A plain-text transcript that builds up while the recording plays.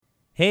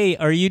Hey,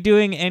 are you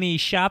doing any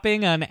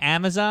shopping on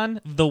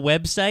Amazon, the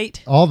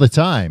website? All the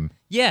time.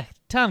 Yeah,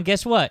 Tom,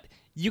 guess what?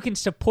 You can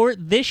support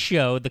this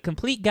show, The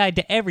Complete Guide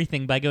to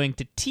Everything, by going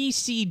to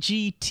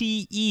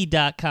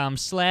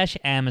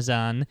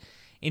tcgte.com/Amazon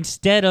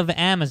instead of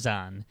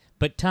Amazon.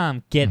 But,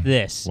 Tom, get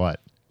this. What?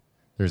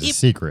 There's a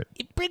secret.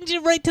 It brings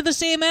you right to the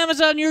same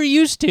Amazon you're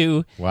used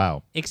to.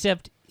 Wow.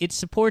 Except it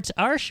supports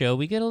our show.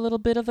 We get a little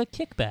bit of a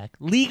kickback.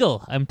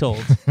 Legal, I'm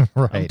told.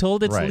 Right. I'm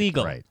told it's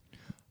legal. Right.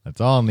 That's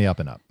all on the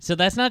up and up. So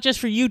that's not just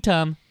for you,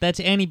 Tom.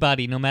 That's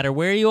anybody, no matter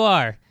where you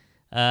are.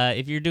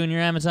 If you're doing your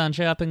Amazon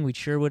shopping, we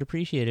sure would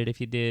appreciate it if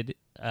you did.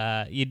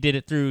 You did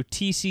it through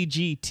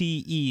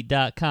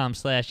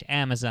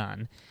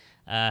tcgte.com/Amazon.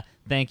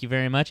 Thank you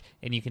very much.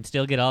 And you can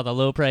still get all the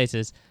low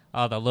prices.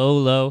 All the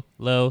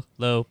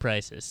low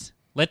prices.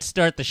 Let's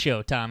start the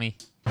show, Tommy.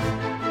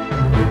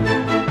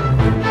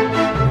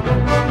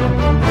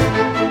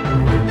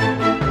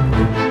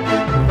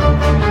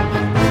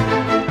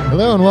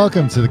 Hello and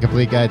welcome to The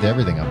Complete Guide to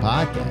Everything, a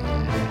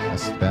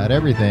podcast about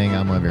everything.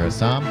 I'm one of your hosts,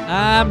 Tom.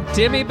 I'm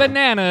Timmy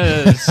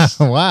Bananas.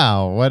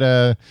 Wow, what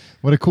a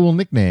cool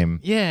nickname.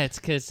 Yeah, it's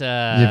because...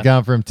 You've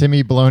gone from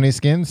Timmy Bologna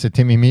Skins to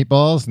Timmy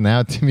Meatballs,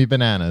 now Timmy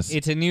Bananas.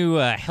 It's a new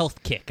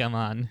health kick I'm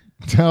on.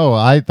 Oh,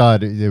 I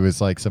thought it was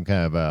like some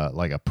kind of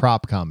a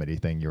prop comedy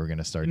thing you were going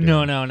to start doing.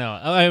 No.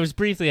 I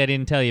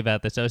didn't tell you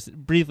about this. I was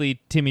briefly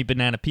Timmy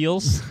Banana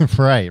Peels.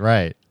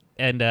 Right.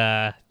 And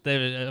I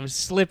was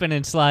slipping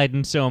and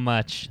sliding so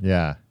much.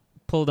 Yeah.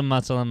 Pulled a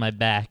muscle in my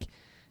back.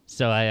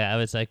 So I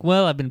was like,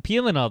 well, I've been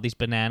peeling all these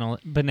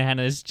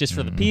bananas just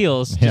for the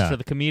peels, just for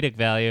the comedic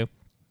value.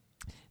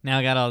 Now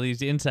I got all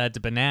these insides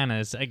of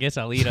bananas. I guess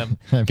I'll eat them.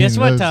 Guess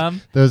what,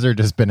 Tom? Those are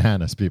just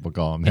bananas, people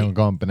call them. They don't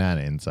call them banana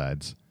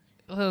insides.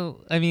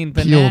 Well, I mean,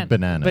 peeled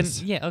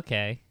bananas. Yeah,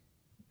 okay.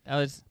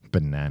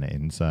 Banana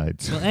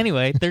insides. Well,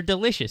 anyway, they're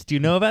delicious. Do you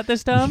know about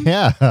this, Tom?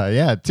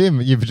 Yeah. Tim,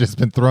 you've just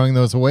been throwing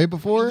those away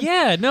before?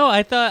 Yeah, no,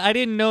 I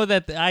didn't know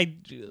that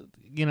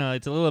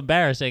it's a little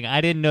embarrassing. I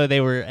didn't know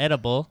they were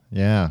edible.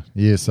 Yeah,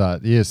 you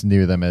just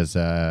knew them as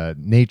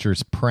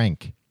nature's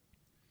prank.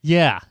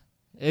 Yeah,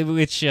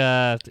 which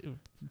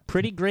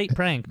pretty great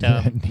prank,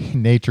 Tom.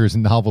 Nature's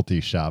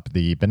novelty shop,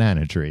 the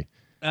banana tree.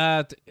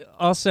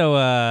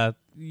 Also,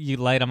 you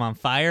light them on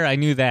fire. I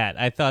knew that.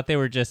 I thought they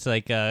were just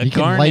like you garnish.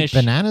 can light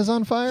bananas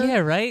on fire? Yeah,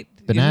 right.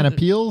 Banana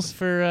peels?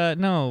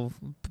 No,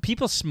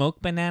 people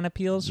smoke banana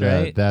peels,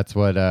 right? That's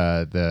what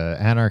the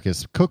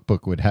Anarchist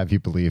Cookbook would have you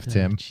believe,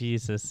 Tim.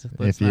 Jesus,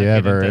 if you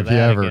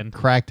ever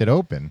cracked it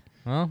open.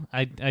 Well,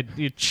 I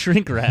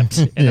shrink wrapped,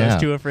 and I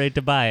was too afraid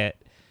to buy it.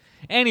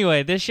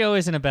 Anyway, this show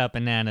isn't about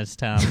bananas,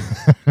 Tom.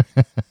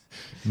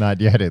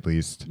 Not yet, at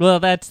least. Well,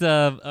 that's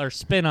our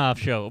spin-off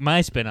show, my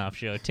spin-off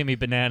show, Timmy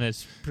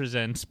Bananas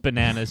Presents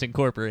Bananas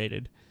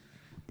Incorporated.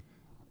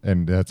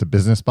 And that's a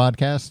business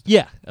podcast?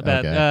 Yeah,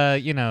 about,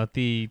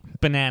 the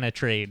banana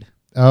trade.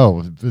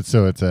 Oh,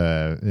 so it's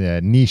a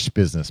niche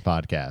business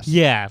podcast.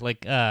 Yeah,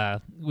 like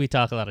we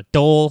talk a lot of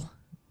Dole.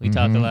 We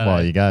talk a lot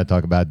Well, you got to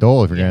talk about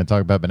Dole if you're going to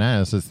talk about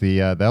bananas. It's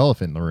the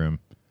elephant in the room.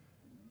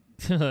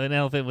 An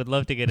elephant would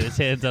love to get his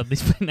hands on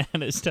these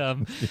bananas,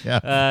 Tom.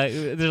 Yeah.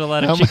 There's a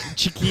lot of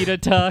Chiquita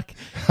talk.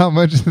 How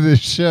much of this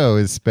show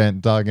is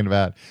spent talking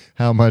about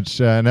how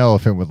much an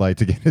elephant would like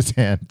to get his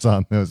hands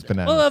on those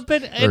bananas? Well,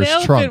 but an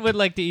elephant would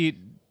like to eat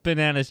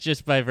bananas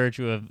just by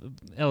virtue of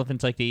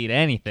elephants like to eat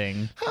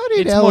anything.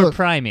 More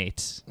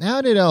primates.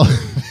 How did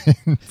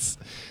elephants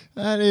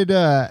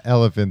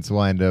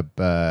wind up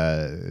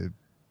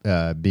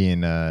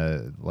being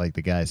like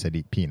the guys that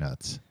eat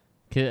peanuts?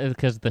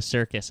 Because of the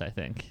circus, I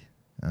think.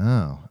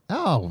 Oh,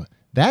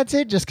 that's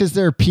it? Just because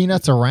there are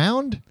peanuts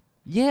around?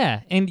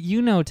 Yeah, and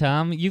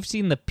Tom, you've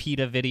seen the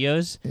PETA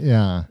videos.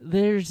 Yeah.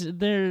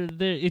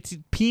 It's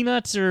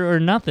peanuts or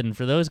nothing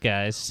for those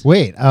guys.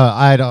 Wait,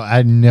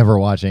 I never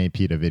watch any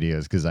PETA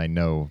videos because I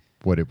know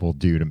what it will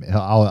do to me.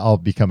 I'll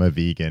become a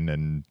vegan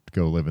and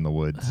go live in the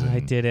woods. I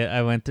did it.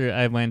 I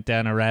went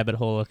down a rabbit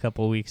hole a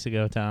couple weeks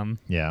ago, Tom.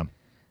 Yeah.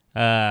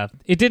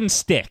 It didn't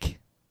stick.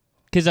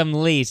 Because I'm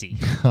lazy.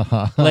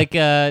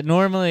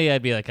 Normally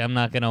I'd be like, I'm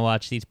not going to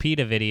watch these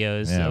PETA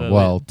videos. Yeah,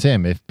 well,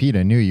 Tim, if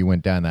PETA knew you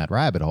went down that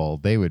rabbit hole,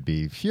 they would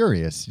be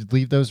furious. You'd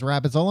leave those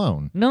rabbits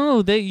alone.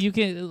 No,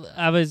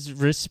 I was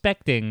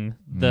respecting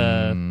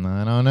the...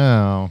 I don't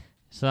know.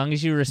 As long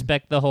as you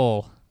respect the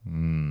hole.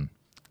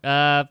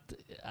 I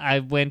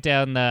went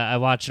down I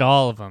watched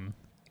all of them.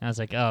 I was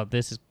like, oh,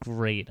 this is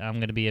great. I'm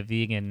going to be a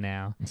vegan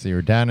now. So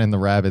you're down in the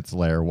rabbit's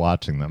lair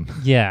watching them.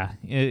 Yeah.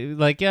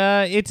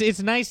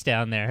 It's nice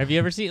down there. Have you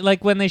ever seen,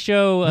 when they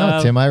show...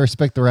 No, Tim, I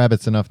respect the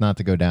rabbits enough not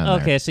to go down there.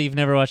 Okay, so you've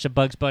never watched a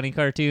Bugs Bunny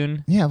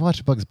cartoon? Yeah, I've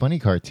watched a Bugs Bunny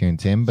cartoon,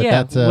 Tim, but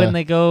yeah, that's... when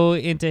they go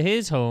into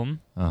his home,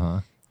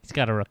 he's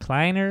got a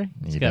recliner.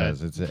 He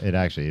does. It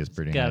actually is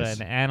pretty nice. He's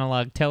got an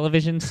analog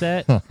television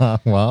set.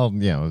 Well,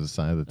 it was a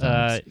sign of the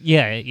times.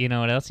 Yeah, you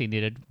know what else he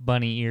needed?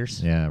 Bunny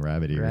ears. Yeah,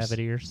 rabbit ears. Rabbit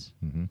ears.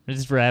 Mm-hmm. Is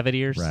this rabbit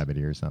ears? Rabbit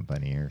ears, not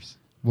bunny ears.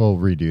 We'll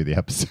redo the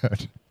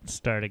episode.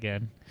 Start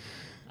again.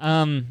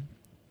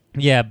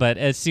 Yeah, but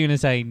as soon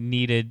as I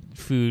needed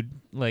food,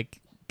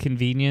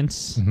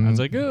 convenience. I was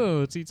like, oh,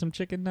 let's eat some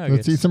chicken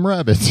nuggets. Let's eat some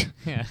rabbits.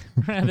 Yeah,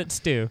 rabbit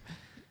stew.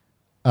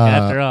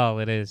 After all,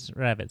 it is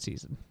rabbit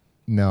season.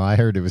 No, I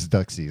heard it was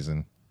duck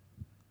season.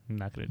 I'm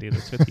not going to do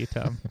this with you,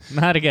 Tom.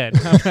 Not again.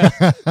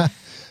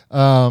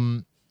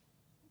 But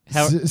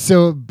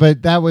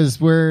that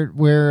was where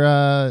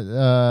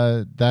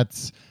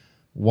that's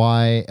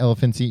why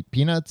elephants eat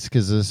peanuts,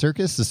 because of the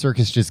circus. The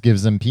circus just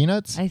gives them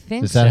peanuts. I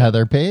think is that how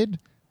they're paid?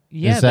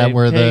 Yeah, is that they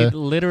where paid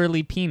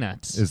literally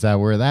peanuts. Is that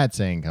where that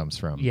saying comes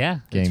from? Yeah,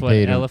 getting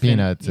paid in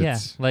peanuts. Yeah,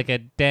 like a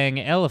dang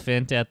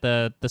elephant at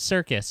the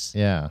circus.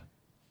 Yeah,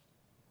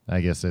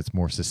 I guess it's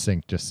more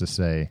succinct just to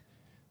say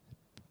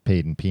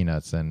paid in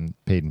peanuts than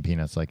paid in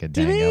peanuts like a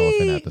dang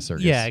elephant at the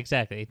circus. Yeah,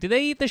 exactly. Do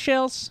they eat the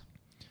shells?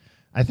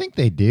 I think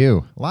they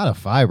do. A lot of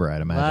fiber,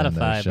 I'd imagine. A lot of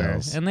those fiber,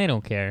 shells. and they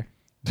don't care.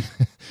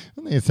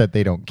 It's that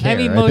they don't care. I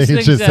mean, I most think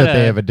it's things just that that,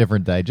 they have a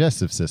different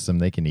digestive system.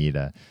 They can eat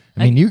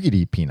you could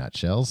eat peanut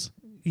shells.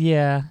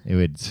 Yeah. It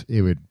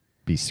would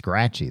be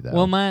scratchy though.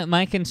 Well,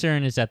 my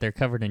concern is that they're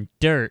covered in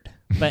dirt.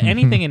 But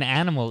anything an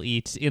animal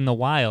eats in the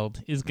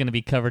wild is going to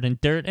be covered in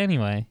dirt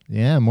anyway.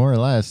 Yeah, more or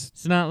less.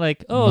 It's not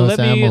like, oh, most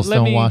animals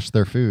don't wash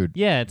their food.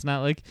 Yeah, it's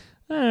not like,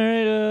 all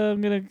right,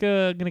 I'm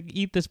gonna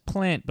eat this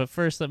plant, but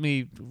first let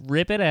me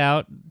rip it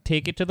out,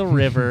 take it to the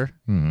river,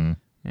 Mm-hmm.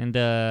 and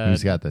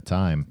who's got the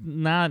time?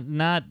 Not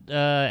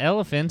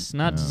elephants,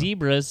 not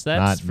zebras.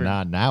 That's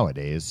not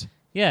nowadays.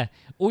 Yeah,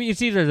 well,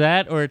 it's either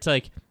that or it's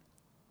like,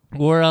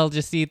 or I'll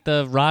just eat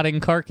the rotting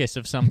carcass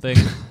of something,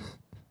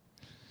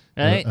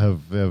 right?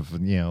 Of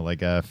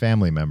like a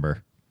family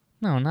member.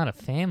 No, not a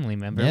family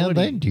member. Yeah,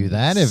 they'd do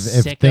that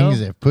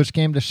if push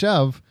came to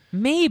shove.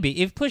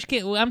 Maybe if push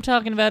came. I'm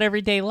talking about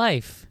everyday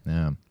life.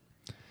 Yeah.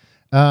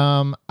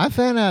 I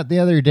found out the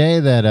other day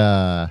that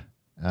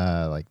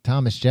like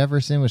Thomas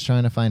Jefferson was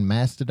trying to find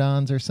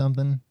mastodons or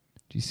something.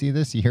 Do you see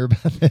this? You hear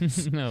about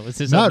this? No, was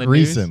this not on the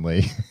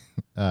recently,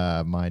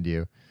 mind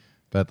you,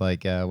 but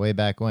like way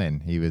back when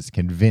he was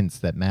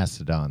convinced that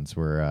mastodons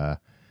were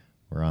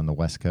on the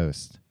West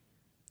Coast.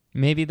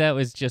 Maybe that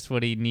was just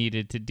what he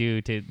needed to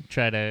do to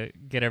try to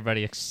get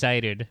everybody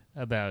excited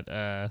about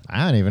I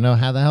don't even know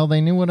how the hell they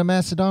knew what a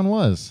mastodon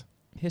was.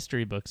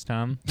 History books,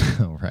 Tom.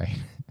 Oh, right.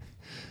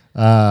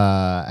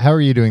 How are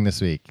you doing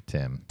this week,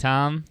 Tim?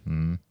 Tom,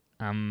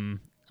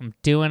 I'm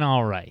doing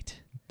all right.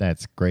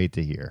 That's great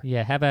to hear.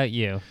 Yeah, how about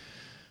you?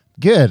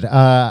 Good.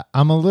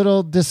 I'm a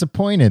little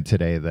disappointed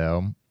today,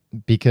 though,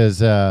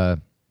 because we're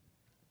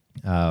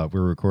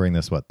recording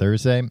this,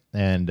 Thursday?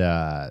 And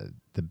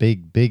the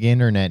big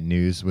internet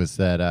news was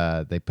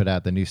that they put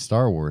out the new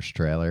Star Wars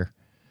trailer,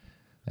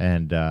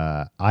 and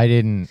I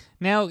didn't.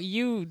 Now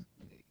you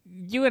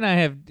and I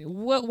have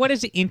what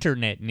is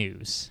internet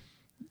news?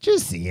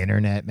 Just the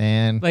internet,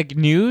 man. Like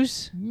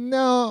news?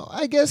 No,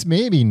 I guess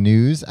maybe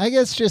news. I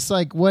guess just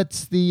like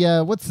what's the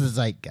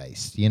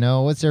zeitgeist?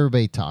 What's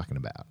everybody talking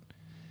about?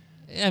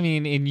 I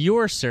mean, in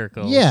your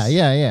circles. Yeah.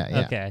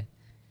 Okay,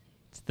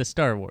 it's the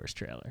Star Wars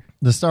trailer.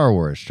 The Star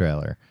Wars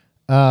trailer.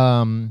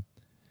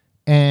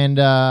 And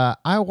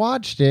I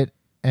watched it,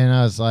 and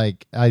I was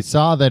like, I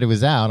saw that it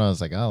was out. I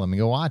was like, oh, let me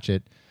go watch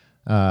it.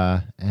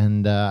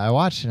 And I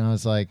watched it, and I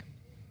was like,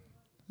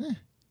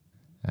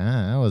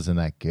 that wasn't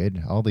that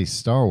good. All these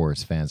Star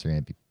Wars fans are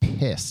going to be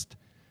pissed.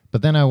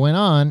 But then I went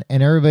on,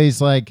 and everybody's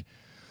like,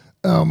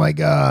 oh, my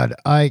God,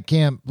 I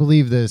can't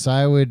believe this.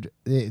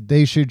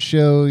 They should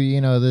show,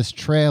 this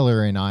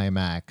trailer in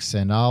IMAX,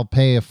 and I'll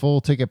pay a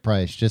full ticket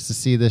price just to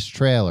see this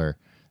trailer,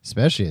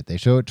 especially if they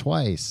show it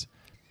twice.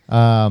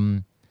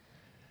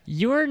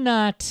 You're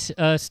not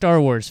a Star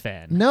Wars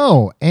fan.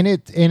 No, and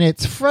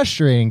it's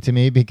frustrating to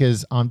me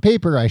because on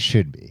paper I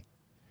should be.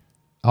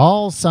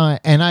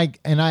 And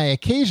I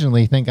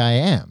occasionally think I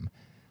am.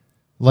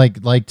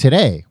 Like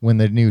today when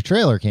the new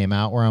trailer came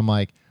out, where I'm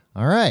like,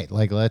 all right,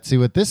 let's see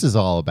what this is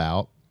all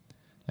about.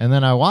 And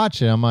then I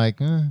watch it, I'm like,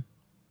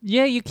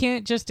 Yeah, you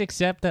can't just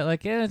accept that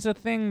it's a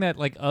thing that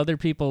other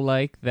people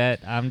like that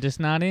I'm just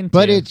not into.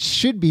 But it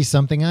should be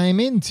something I am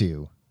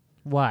into.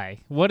 Why?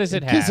 What does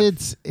it have?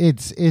 Because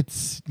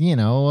it's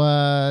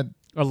a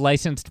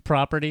licensed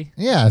property.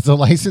 Yeah, it's a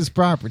licensed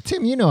property.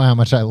 Tim, you know how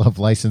much I love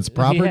licensed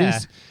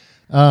properties.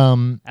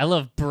 Yeah. I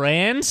love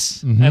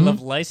brands. Mm-hmm. I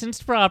love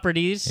licensed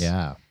properties.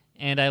 Yeah.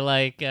 And I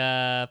like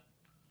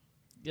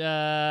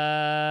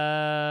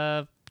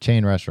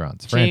chain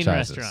restaurants,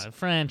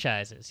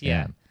 franchises.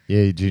 Yeah.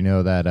 Did you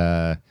know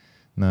that?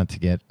 Not to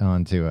get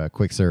onto a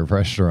quick serve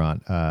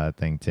restaurant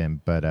thing, Tim,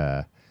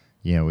 but.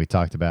 We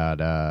talked about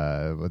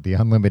the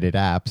unlimited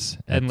apps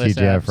at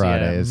TGI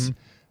Fridays.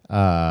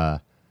 Yeah.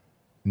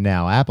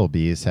 Now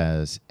Applebee's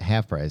has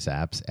half-price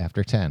apps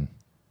after 10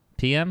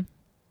 p.m.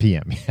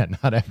 p.m. Yeah,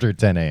 not after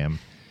 10 a.m.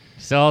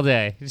 Just all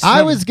day.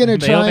 I was going to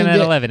try open at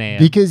 11 a.m.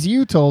 because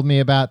you told me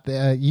about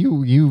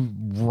you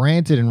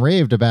ranted and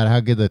raved about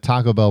how good the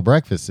Taco Bell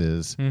breakfast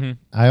is. Mm-hmm.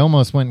 I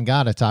almost went and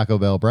got a Taco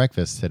Bell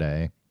breakfast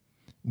today.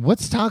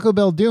 What's Taco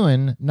Bell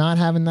doing? Not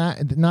having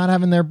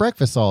their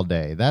breakfast all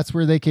day. That's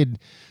where they could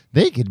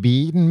be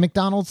eating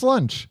McDonald's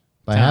lunch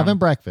by having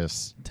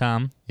breakfast.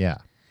 Tom. Yeah.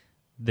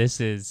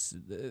 This is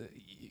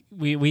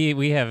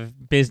we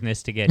have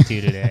business to get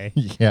to today.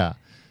 Yeah.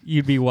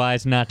 You'd be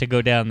wise not to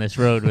go down this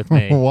road with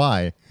me.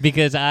 Why?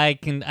 Because I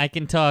can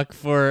talk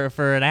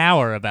for an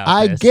hour about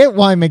this. I get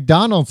why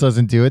McDonald's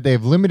doesn't do it. They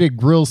have limited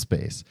grill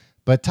space.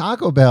 But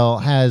Taco Bell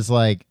has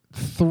like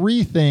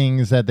 3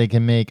 things that they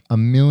can make a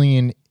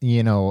million,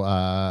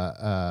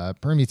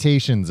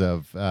 permutations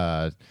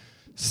of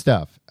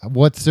stuff.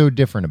 What's so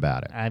different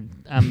about it?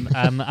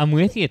 I'm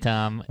with you,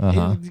 Tom.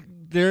 Uh-huh.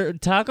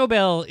 Taco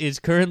Bell is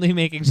currently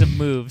making some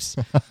moves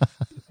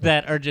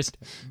that are just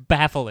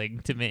baffling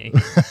to me.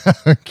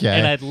 Okay.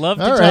 And I'd love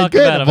to All talk right,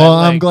 good. about them. Well,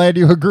 I'm glad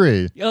you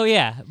agree. Oh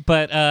yeah,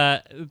 but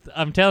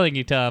I'm telling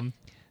you, Tom,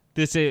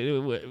 this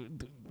is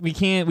we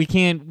got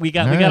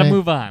to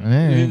move on.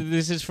 Right.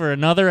 This is for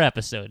another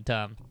episode,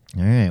 Tom.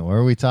 All right, what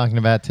are we talking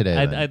about today?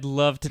 I'd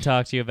love to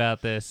talk to you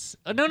about this.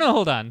 No,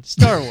 hold on.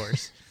 Star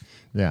Wars.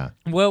 Yeah.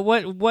 Well,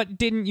 what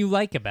didn't you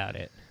like about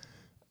it?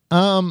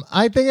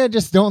 I think I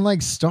just don't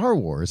like Star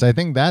Wars. I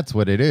think that's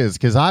what it is,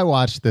 because I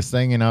watched this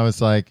thing and I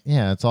was like,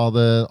 yeah, it's all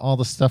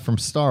the stuff from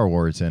Star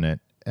Wars in it.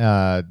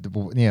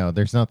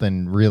 There's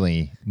nothing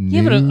really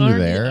new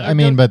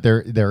there. But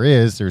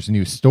there's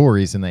new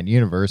stories in that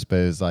universe, but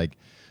it's like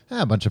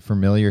a bunch of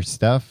familiar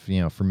stuff,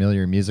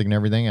 familiar music and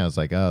everything. I was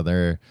like, oh,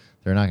 they're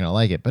not going to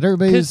like it. But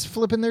everybody's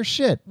flipping their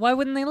shit. Why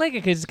wouldn't they like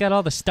it? Because it's got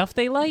all the stuff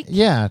they like?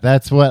 Yeah,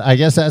 that's what I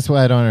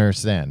don't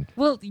understand.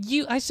 Well,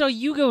 I saw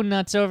you go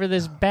nuts over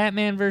this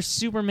Batman vs.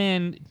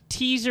 Superman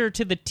teaser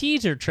to the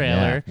teaser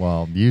trailer. Yeah,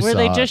 well, where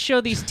they just show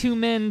these 2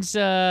 men's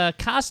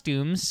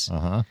costumes.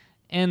 Uh-huh.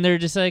 And they're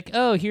just like,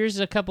 oh, here's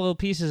a couple of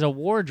pieces of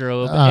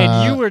wardrobe.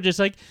 And you were just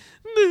like,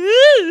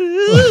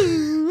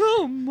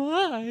 oh,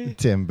 my.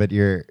 Tim, but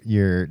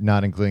you're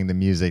not including the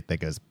music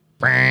that goes...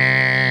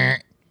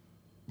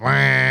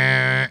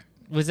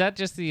 Was that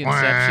just the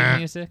Inception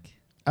music?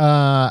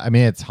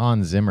 It's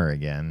Hans Zimmer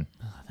again.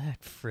 Oh,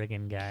 that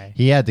friggin' guy.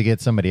 He had to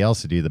get somebody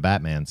else to do the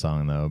Batman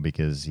song, though,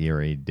 because he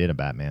already did a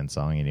Batman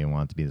song and he didn't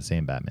want it to be the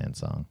same Batman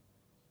song.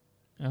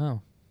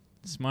 Oh,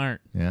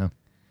 smart. Yeah.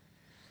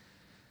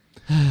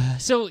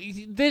 So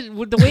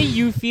the way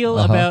you feel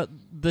about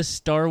the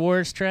Star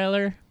Wars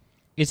trailer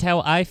is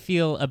how I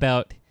feel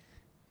about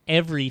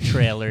every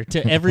trailer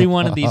to every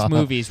one of these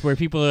movies, where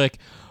people are like,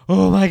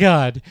 oh my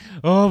god,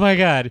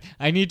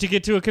 I need to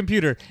get to a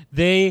computer.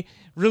 They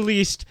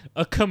released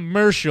a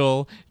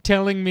commercial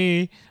telling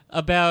me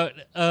about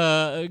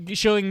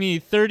showing me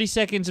 30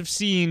 seconds of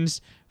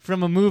scenes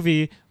from a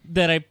movie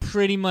that I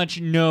pretty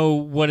much know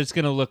what it's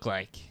going to look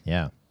like.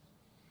 Yeah.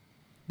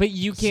 But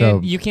you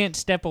can't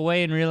step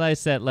away and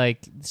realize that, like,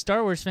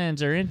 Star Wars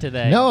fans are into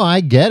that. No,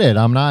 I get it.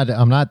 I'm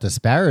not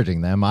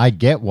disparaging them. I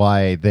get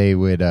why they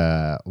would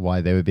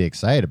be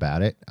excited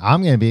about it.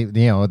 I'm gonna be,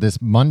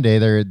 this Monday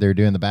they're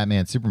doing the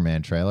Batman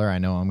Superman trailer. I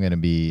know I'm gonna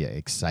be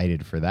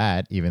excited for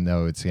that, even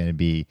though it's gonna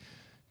be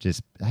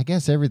just, I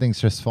guess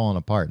everything's just falling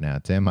apart now,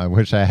 Tim. I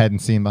wish I hadn't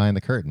seen behind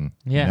the curtain.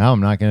 Yeah. Now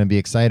I'm not gonna be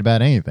excited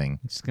about anything.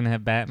 It's just gonna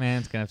have Batman.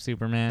 It's gonna have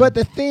Superman. But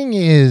the thing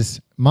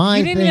is,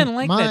 you didn't even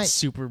like that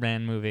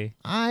Superman movie.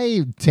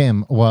 I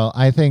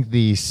think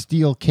the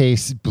steel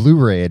case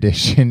Blu-ray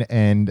edition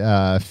and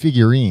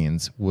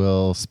figurines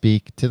will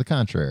speak to the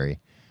contrary.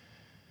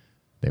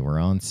 They were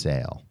on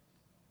sale.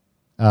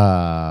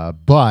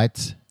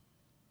 But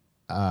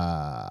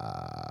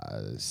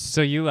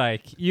so you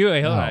like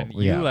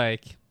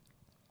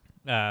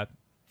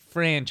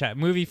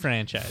movie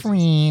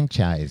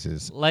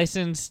franchises,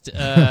 licensed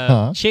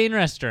chain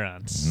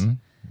restaurants,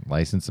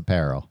 licensed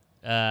apparel.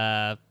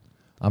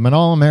 I'm an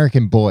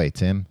all-American boy,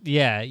 Tim.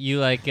 Yeah,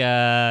 you like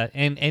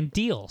and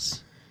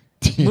deals.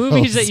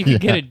 Movies that you can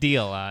get a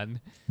deal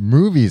on.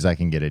 Movies I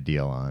can get a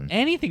deal on.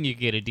 Anything you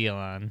can get a deal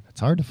on.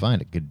 It's hard to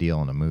find a good deal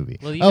on a movie.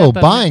 Well,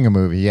 buying a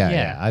movie.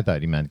 Yeah. I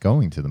thought you meant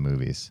going to the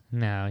movies.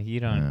 No, you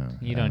don't.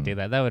 You don't do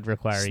that. That would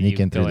require sneak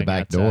you in through the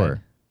back outside.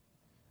 door.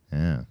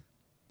 Yeah.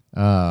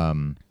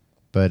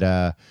 But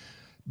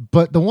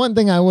the one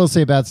thing I will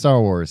say about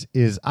Star Wars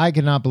is I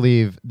cannot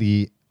believe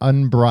the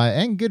unbridled,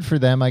 and good for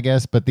them, I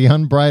guess, but the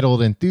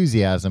unbridled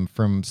enthusiasm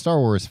from Star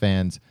Wars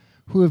fans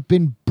who have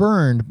been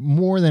burned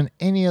more than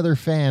any other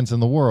fans in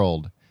the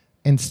world.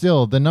 And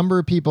still, the number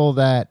of people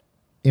that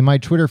in my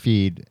Twitter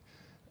feed,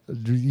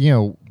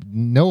 no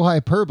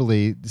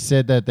hyperbole,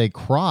 said that they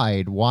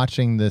cried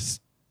watching this,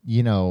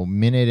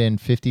 minute and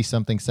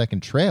 50-something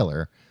second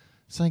trailer.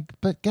 It's like,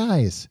 but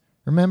guys,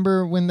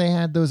 remember when they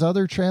had those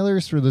other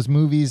trailers for those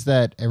movies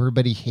that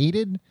everybody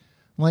hated?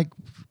 Like,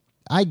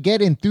 I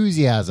get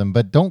enthusiasm,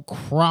 but don't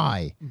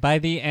cry. By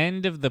the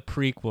end of the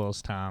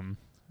prequels, Tom,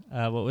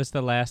 what was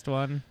the last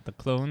one? The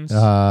clones?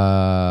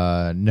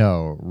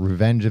 No.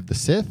 Revenge of the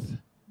Sith?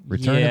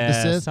 Return of the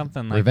Sith?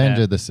 Something like Revenge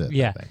that. of the Sith,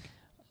 yeah.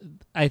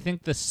 I I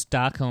think the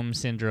Stockholm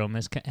Syndrome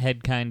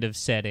had kind of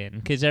set in,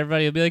 because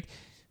everybody will be like,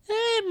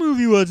 that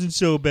movie wasn't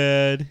so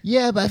bad.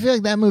 Yeah, but I feel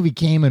like that movie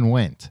came and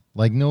went.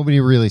 Like, nobody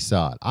really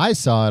saw it. I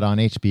saw it on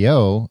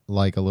HBO,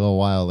 like, a little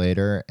while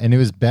later, and it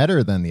was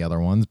better than the other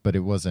ones, but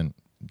it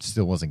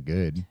still wasn't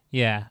good.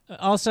 Yeah.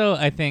 Also,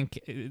 I think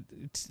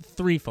it's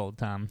threefold,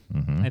 Tom.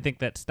 Mm-hmm. I think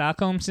that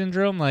Stockholm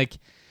Syndrome, like,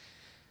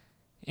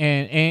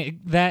 and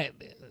that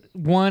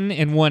 1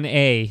 and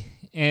 1A.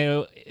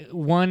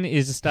 One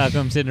is a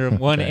Stockholm Syndrome.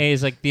 1A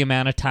is like the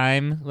amount of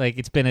time. Like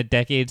it's been a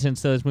decade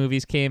since those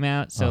movies came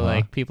out. So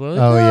like people are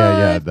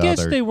like, I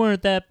guess they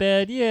weren't that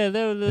bad. Yeah.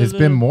 It's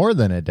been more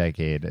than a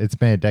decade. It's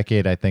been a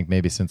decade, I think,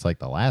 maybe since like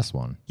the last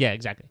one. Yeah,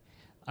 exactly.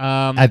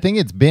 I think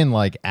it's been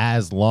like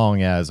as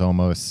long as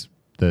almost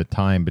the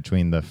time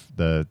between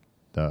the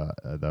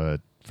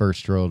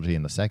first trilogy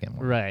and the second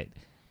one. Right.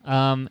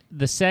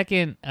 The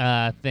second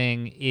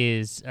thing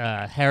is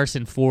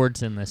Harrison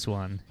Ford's in this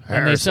one.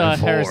 And they saw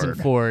Harrison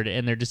Ford,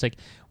 and they're just like,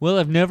 well,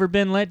 I've never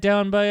been let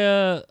down by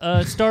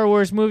a Star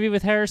Wars movie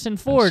with Harrison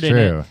Ford in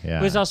it. Yeah.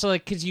 It was also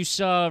like, because you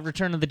saw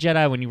Return of the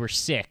Jedi when you were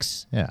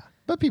 6. Yeah,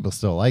 but people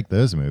still like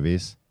those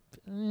movies.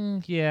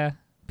 Yeah.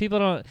 People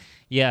don't...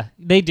 Yeah,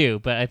 they do,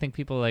 but I think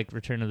people like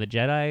Return of the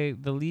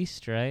Jedi the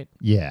least, right?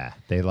 Yeah,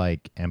 they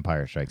like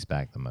Empire Strikes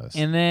Back the most.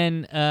 And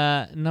then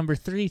number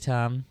 3,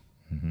 Tom...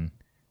 Mm-hmm.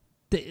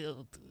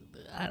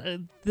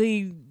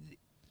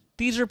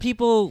 These are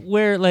people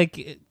where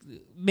like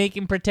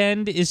making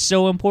pretend is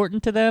so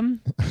important to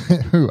them.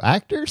 Who,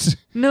 actors?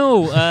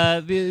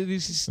 No,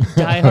 these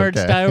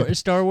diehard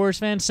Star Wars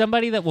fans.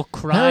 Somebody that will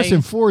cry.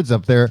 Harrison Ford's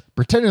up there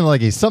pretending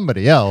like he's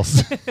somebody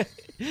else.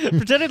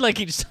 Pretending like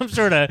he's some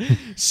sort of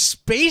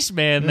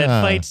spaceman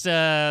that fights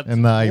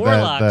and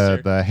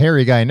warlocks. The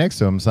hairy guy next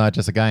to him's not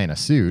just a guy in a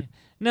suit.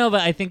 No,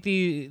 but I think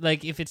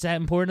if it's that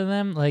important to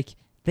them, like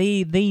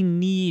they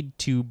need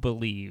to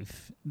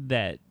believe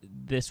that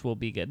this will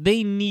be good.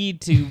 They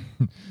need to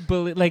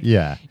believe. Like,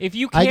 yeah. If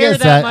you care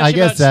that much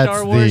about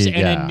Star Wars and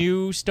a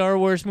new Star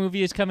Wars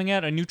movie is coming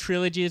out, a new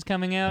trilogy is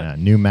coming out,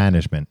 new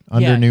management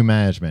new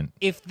management.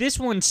 If this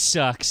one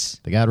sucks,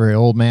 they got rid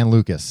of old man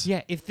Lucas.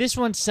 Yeah. If this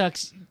one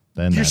sucks,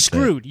 then you're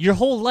screwed. Your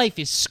whole life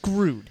is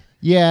screwed.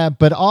 Yeah,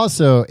 but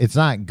also it's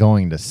not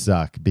going to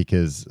suck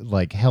because,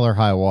 like, hell or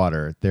high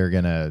water, they're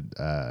gonna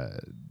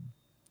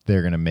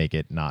make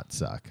it not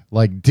suck.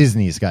 Like,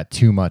 Disney's got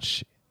too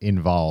much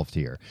involved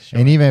here. Sure.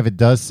 And even if it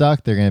does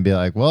suck, they're gonna be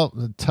like, well,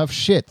 tough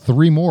shit,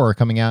 3 more are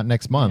coming out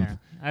next month. Yeah.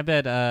 I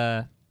bet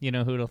you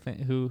know who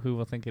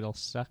will think it'll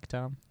suck,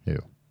 Tom? Who?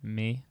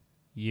 Me.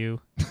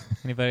 You.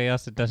 Anybody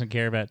else that doesn't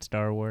care about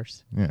Star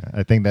Wars? Yeah,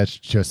 I think that's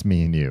just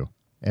me and you.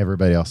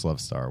 Everybody else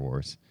loves Star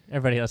Wars.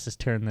 Everybody else has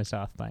turned this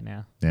off by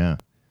now. Yeah.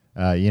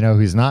 You know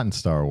who's not in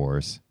Star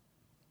Wars?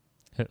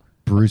 Who?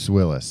 Bruce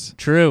Willis.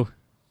 True.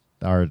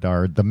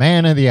 The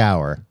man of the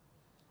hour.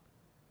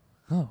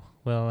 Oh,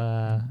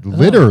 well,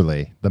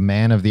 literally the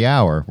man of the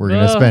hour. We're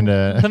going to spend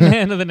the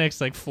man of the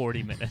next,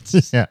 40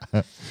 minutes. Yeah.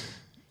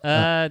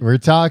 We're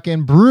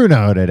talking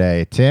Bruno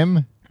today,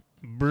 Tim.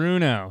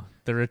 Bruno.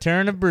 The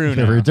return of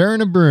Bruno. The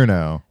return of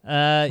Bruno.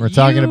 We're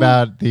talking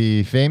about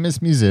the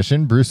famous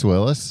musician, Bruce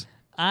Willis.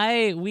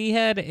 We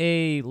had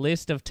a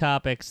list of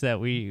topics that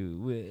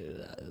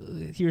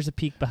here's a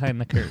peek behind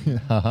the curtain.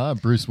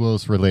 Bruce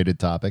Willis related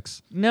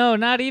topics. No,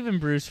 not even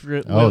Bruce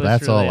Willis. Oh,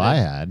 that's related. all I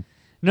had.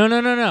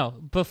 No.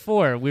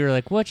 Before, we were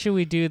like, what should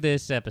we do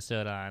this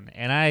episode on?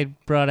 And I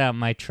brought out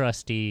my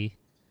trusty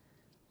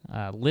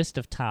list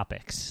of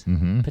topics,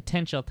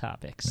 potential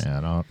topics.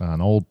 Yeah,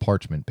 on old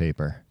parchment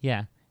paper.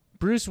 Yeah.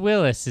 Bruce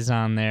Willis is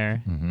on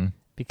there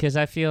because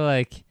I feel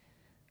like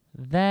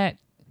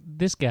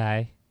this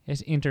guy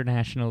has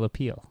international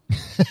appeal.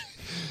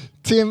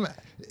 Tim,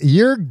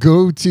 your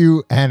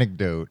go-to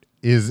anecdote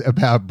is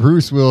about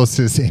Bruce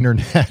Willis's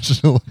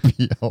international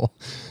appeal.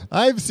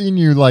 I've seen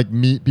you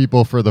meet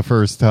people for the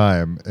first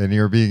time and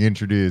you're being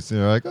introduced and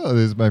you're like, oh,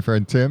 this is my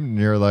friend Tim. And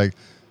you're like,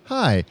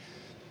 hi,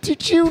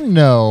 did you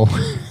know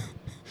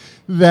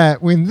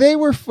that when they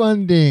were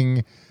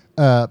funding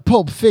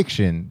Pulp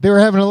Fiction, they were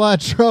having a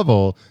lot of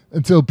trouble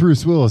until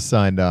Bruce Willis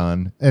signed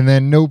on, and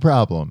then no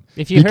problem.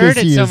 If you heard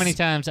it so many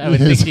times, I would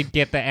think you'd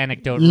get the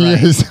anecdote right. He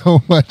has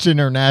so much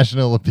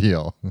international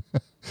appeal.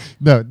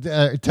 No,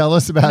 tell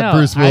us about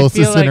Bruce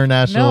Willis's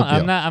international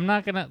appeal. I'm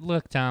not gonna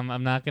look, Tom.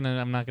 I'm not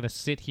gonna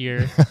sit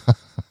here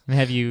and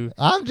have you.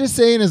 I'm just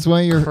saying, it's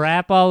one of your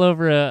crap all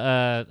over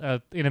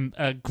a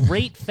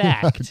great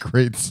fact, a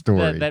great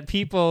story that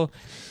people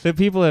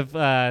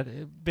have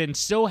been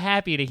so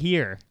happy to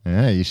hear.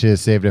 Yeah, you should have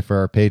saved it for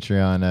our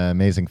Patreon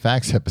Amazing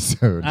Facts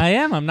episode. I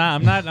am. I'm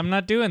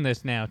not doing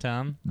this now,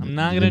 Tom. I'm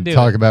not gonna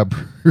talk about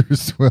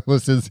Bruce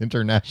Willis's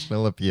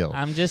international appeal.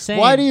 I'm just saying.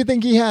 Why do you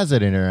think he has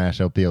that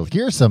international appeal?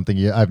 Here's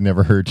something I've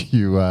never heard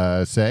you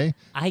say.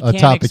 A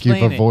topic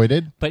you've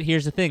avoided. But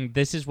here's the thing.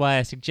 This is why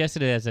I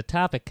suggested it as a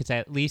topic, because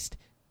at least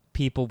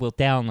people will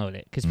download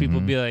it. Because people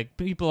will be like,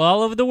 people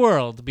all over the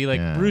world will be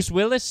like, Bruce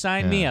Willis,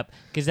 sign me up.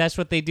 Because that's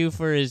what they do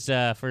for his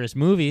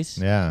movies.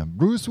 Yeah,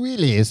 Bruce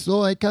Willis,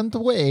 so I can't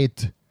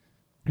wait.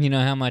 You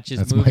know how much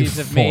his movies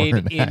have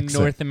made in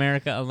North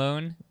America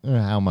alone?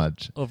 How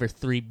much? Over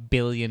 $3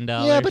 billion.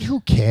 Yeah, but who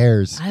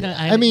cares?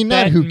 I mean,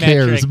 not who metric,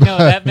 cares. But no,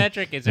 that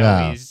metric is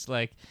always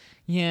like,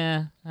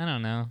 I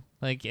don't know.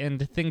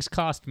 And things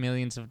cost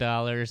millions of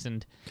dollars,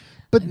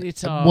 but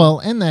it's all...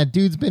 and that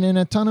dude's been in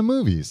a ton of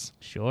movies.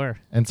 Sure.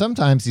 And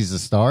sometimes he's a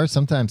star,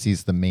 sometimes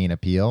he's the main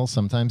appeal,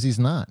 sometimes he's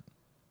not.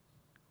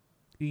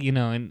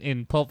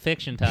 in Pulp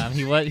Fiction, Tom,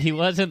 he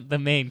wasn't the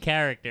main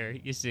character,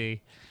 you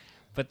see.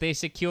 But they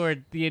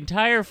secured the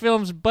entire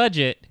film's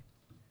budget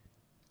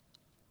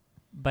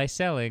by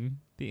selling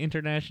the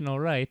international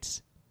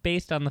rights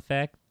based on the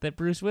fact that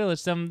Bruce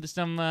Willis, some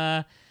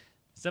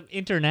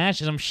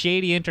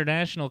shady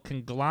international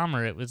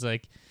conglomerate was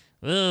like,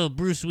 "Oh,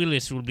 Bruce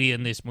Willis will be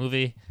in this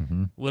movie.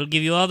 Mm-hmm. We'll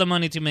give you all the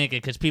money to make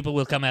it because people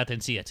will come out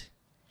and see it."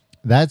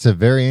 That's a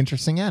very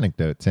interesting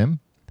anecdote, Tim.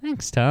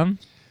 Thanks, Tom.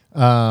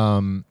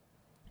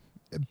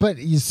 But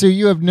so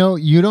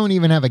you don't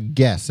even have a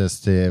guess as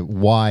to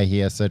why he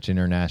has such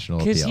international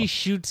appeal. Because he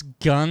shoots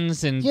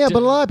guns and but a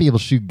lot of people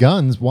shoot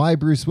guns. Why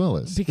Bruce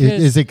Willis? Because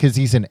is it because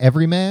he's an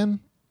everyman?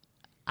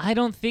 I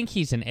don't think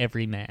he's an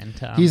everyman,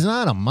 Tom. He's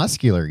not a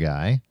muscular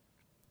guy.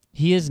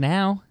 He is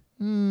now.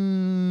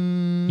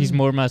 He's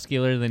more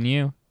muscular than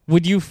you.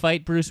 Would you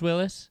fight Bruce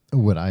Willis?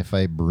 Would I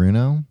fight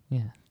Bruno?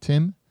 Yeah.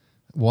 Tim?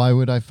 Why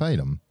would I fight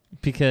him?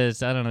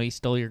 Because, I don't know, he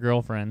stole your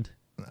girlfriend.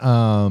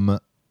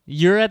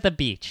 You're at the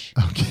beach.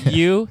 Okay.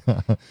 You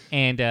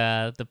and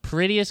the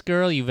prettiest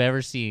girl you've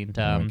ever seen,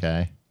 Tom.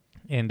 Okay.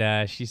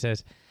 And she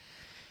says,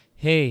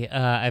 "Hey,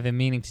 I've been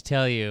meaning to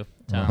tell you,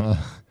 Tom."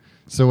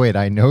 So wait,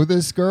 I know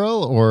this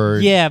girl, or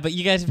yeah, but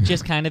you guys have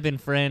just kind of been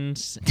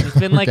friends. It's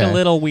been like a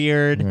little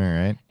weird. All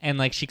right. And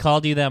like she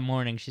called you that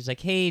morning. She's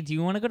like, "Hey, do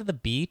you want to go to the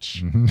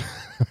beach?"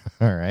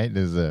 All right,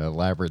 this is an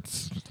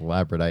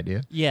elaborate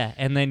idea. Yeah,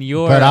 and then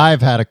But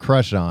I've had a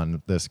crush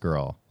on this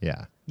girl.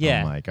 Yeah.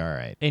 Yeah. I'm like, all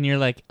right. And you're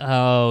like,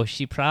 "Oh,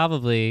 she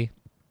probably."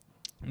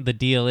 The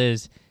deal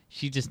is,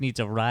 she just needs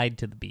a ride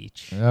to the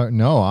beach.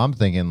 No, I'm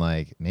thinking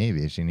like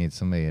maybe she needs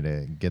somebody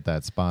to get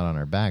that spot on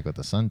her back with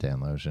the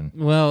suntan lotion.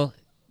 Well,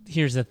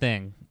 here's the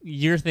thing.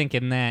 You're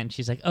thinking that, and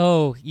she's like,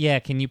 "Oh, yeah,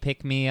 can you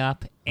pick me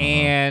up?"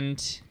 And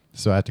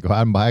so I have to go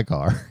out and buy a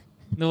car.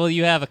 Well,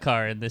 you have a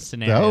car in this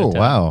scenario. Oh, Tom.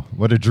 wow.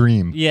 What a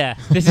dream. Yeah.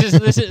 This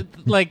is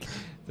like,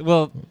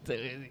 well,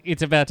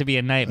 it's about to be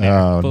a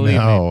nightmare. Believe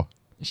me.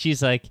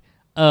 She's like,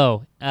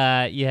 "Oh,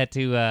 you had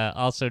to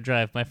also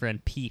drive my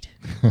friend Pete."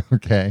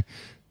 Okay.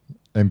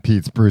 And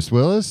Pete's Bruce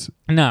Willis?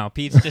 No,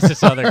 Pete's just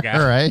this other guy.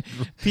 All right.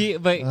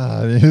 Pete, but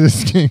this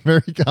is getting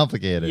very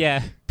complicated.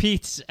 Yeah,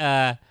 Pete's.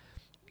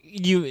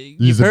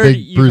 He's a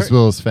big Bruce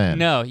Willis fan.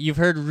 No, you've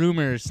heard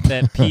rumors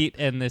that Pete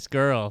and this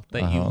girl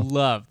that you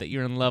love, that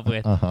you're in love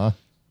with,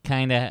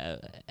 kind of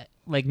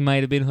like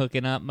might have been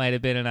hooking up, might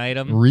have been an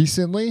item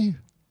recently.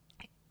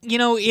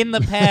 In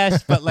the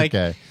past, but like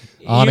okay.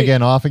 On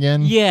again, off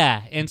again.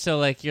 Yeah, and so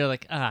like you're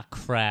like,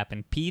 crap,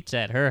 and Pete's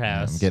at her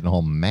house. I'm getting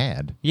all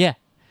mad. Yeah.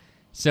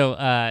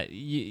 So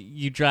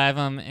you drive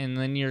them, and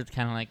then you're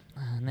kind of like,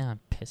 now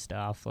I'm pissed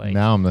off. Like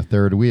now I'm the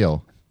third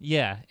wheel.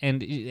 Yeah,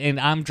 and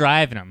I'm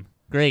driving them.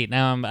 Great.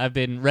 Now I've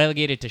been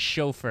relegated to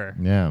chauffeur.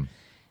 Yeah.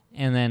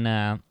 And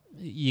then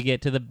you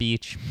get to the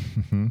beach.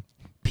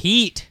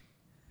 Pete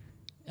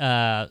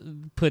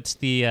puts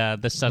the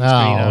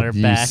sunscreen on her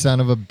back. You son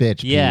of a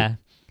bitch. Yeah. Pete.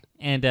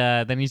 And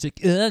then he's like,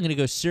 I'm gonna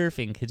go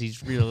surfing because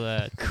he's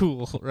real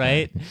cool,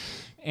 right?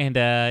 And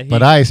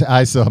but I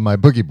still have my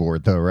boogie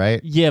board though,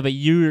 right? Yeah, but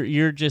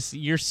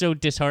you're so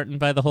disheartened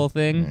by the whole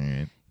thing.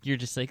 Right. You're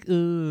just like,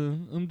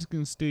 I'm just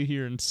gonna stay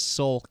here and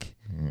sulk,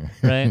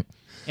 right?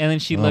 And then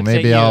she looks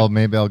maybe at you.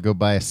 Maybe I'll go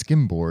buy a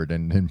skim board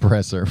and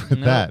impress her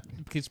with that.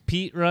 Because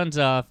Pete runs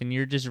off, and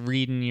you're just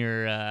reading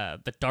your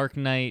The Dark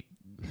Knight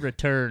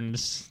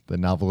Returns. The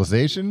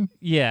novelization.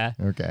 Yeah.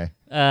 Okay.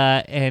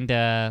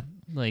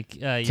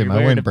 You're Tim,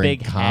 wearing a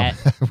big hat.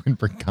 I wouldn't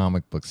bring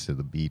comic books to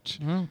the beach.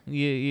 Well,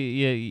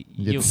 you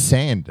get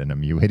sand in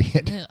them, you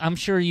idiot. I'm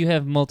sure you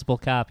have multiple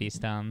copies,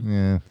 Tom.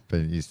 Yeah,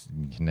 but you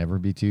can never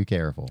be too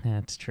careful.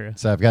 That's true.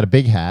 So I've got a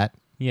big hat.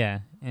 Yeah,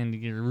 and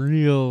you're a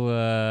real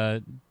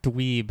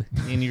dweeb,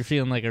 and you're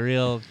feeling like a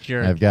real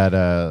jerk. I've got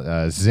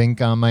a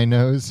zinc on my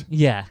nose.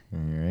 Yeah. All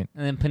right.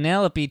 And then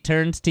Penelope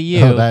turns to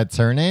you. Oh, that's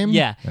her name?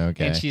 Yeah.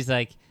 Okay. And she's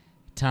like,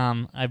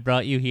 "Tom, I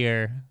brought you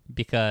here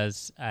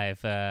because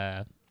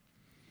I've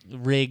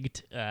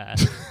rigged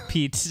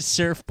Pete's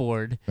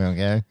surfboard.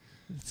 Okay.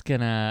 It's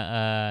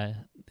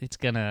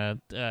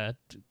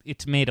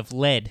made of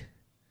lead.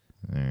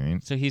 All right.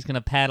 So he's going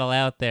to paddle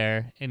out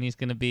there, and he's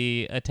going to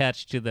be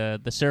attached to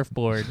the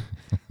surfboard.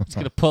 It's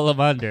going to pull him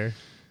under.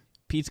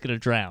 Pete's going to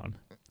drown."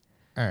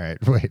 All right,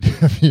 wait.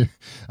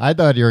 I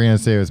thought you were going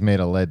to say it was made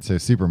of lead so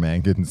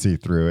Superman couldn't see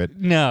through it.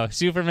 No,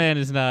 Superman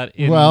is not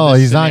in Well,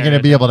 this he's not going to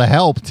be scenario. able to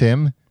help,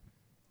 Tim.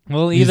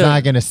 Well, he's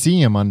not going to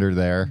see him under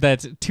there.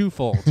 That's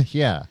twofold.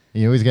 Yeah,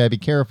 you always got to be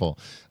careful.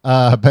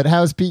 But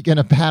how's Pete going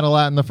to paddle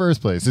out in the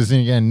first place? Isn't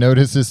he going to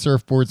notice his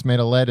surfboard's made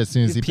of lead as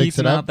soon as he picks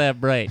it up? Pete's not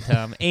that bright,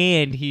 Tom.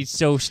 And he's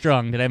so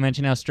strong. Did I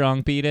mention how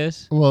strong Pete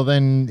is? Well,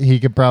 then he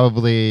could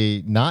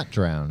probably not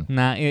drown.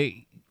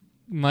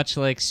 Much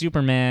like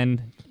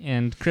Superman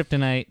and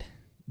kryptonite.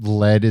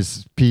 Lead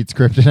is Pete's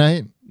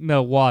kryptonite?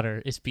 No,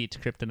 water is Pete's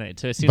kryptonite.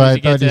 So as soon but as I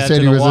he gets thought you out said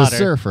to he the was water, a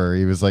surfer.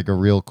 He was like a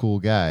real cool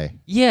guy.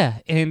 Yeah,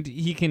 and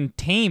he can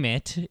tame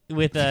it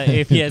with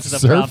if he has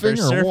the proper surfing or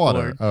surfboard.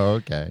 water? Oh,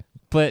 okay.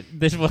 But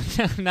this one,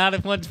 not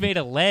if one's made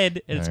of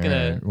lead, and it's All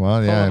gonna right. Well,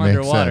 pull yeah, him it makes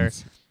underwater.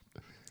 sense.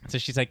 So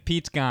she's like,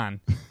 Pete's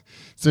gone.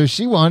 So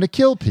she wanted to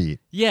kill Pete.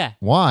 Yeah.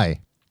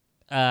 Why?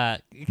 'Cause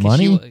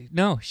Money?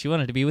 She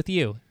wanted to be with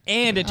you.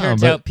 And it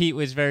turns out Pete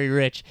was very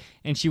rich,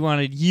 and she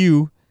wanted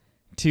you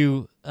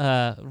to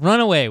run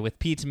away with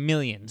Pete's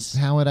millions.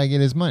 How would I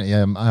get his money?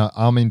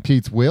 I'm in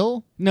Pete's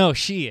will? No,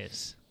 she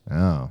is.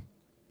 Oh.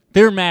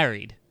 They're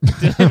married.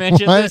 Did I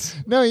mention this?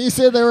 No, you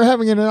said they were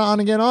having an on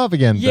again, off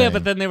again Yeah, thing.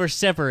 but then they were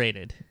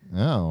separated.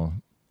 Oh.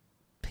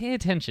 Pay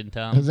attention,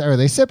 Tom. Are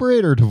they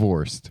separated or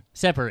divorced?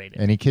 Separated.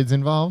 Any kids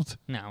involved?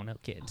 No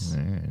kids.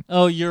 All right.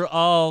 Oh, you're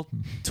all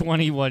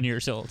 21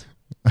 years old.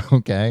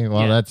 Okay,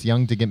 well, Yeah. that's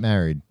young to get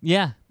married.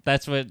 Yeah,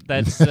 that's what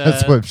That's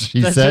what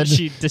she that's said. what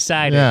she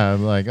decided. Yeah,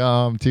 I'm like,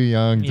 I'm too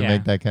young to Yeah.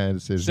 make that kind of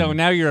decision. So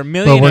now you're a but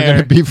millionaire. we're going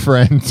to be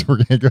friends. We're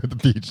going to go to the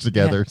beach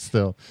together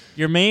still.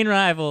 Your main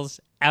rival's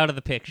out of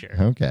the picture.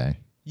 Okay.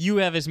 You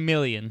have his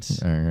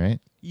millions. All right.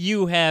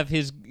 You have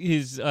his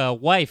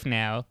wife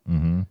now.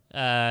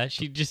 Mm-hmm.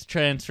 She just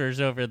transfers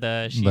over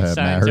she The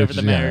signs over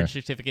the marriage, marriage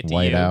certificate to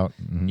White you. out.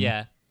 Mm-hmm.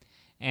 Yeah.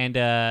 And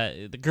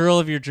the girl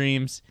of your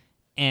dreams,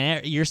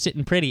 and you're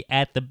sitting pretty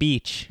at the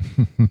beach.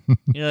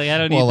 You're like, I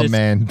don't need Well, this. a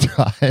man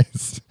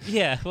dies.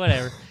 Yeah,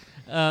 whatever.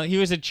 He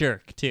was a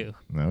jerk too.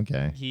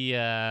 Okay. He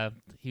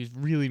was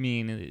really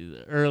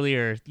mean.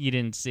 Earlier, you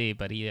didn't see,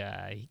 but he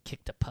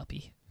kicked a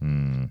puppy.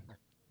 Hmm.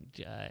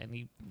 And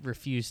he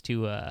refused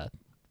to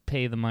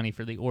pay the money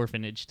for the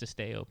orphanage to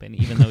stay open,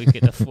 even though he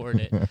could afford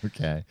it.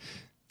 Okay.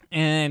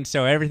 And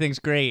so everything's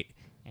great.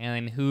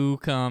 And then who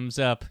comes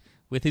up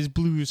with his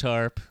blues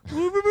harp?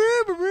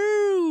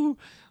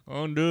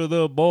 Under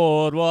the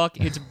boardwalk.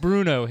 It's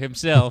Bruno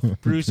himself,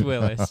 Bruce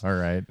Willis. All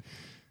right.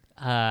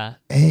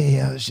 Hey,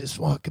 I was just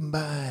walking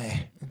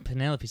by.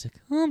 Penelope's like,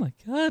 oh my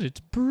God, it's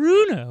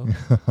Bruno.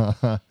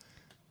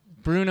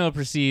 Bruno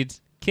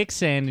proceeds, kick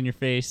sand in your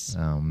face,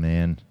 Oh,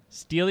 man.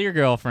 steal your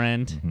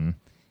girlfriend, Mm-hmm.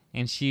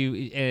 and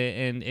she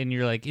and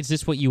you're like, is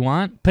this what you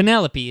want?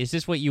 Penelope, is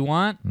this what you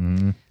want?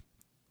 Mm-hmm.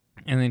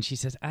 And then she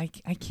says, I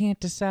can't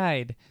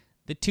decide.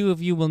 The two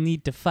of you will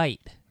need to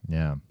fight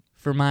Yeah.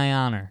 for my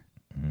honor.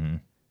 Mm-hmm.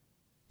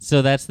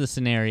 So that's the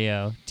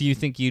scenario. Do you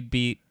think you'd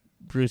beat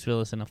Bruce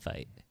Willis in a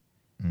fight?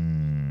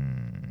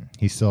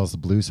 He still has the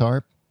blues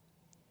harp?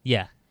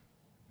 Yeah.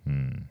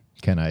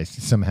 Can I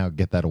somehow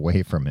get that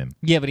away from him?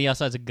 Yeah, but he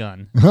also has a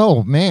gun.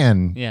 Oh,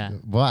 man. Yeah.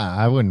 Well,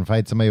 I wouldn't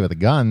fight somebody with a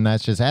gun.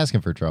 That's just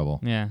asking for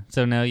trouble. Yeah.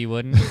 So no, you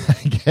wouldn't?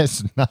 I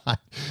guess not.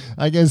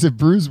 I guess if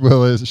Bruce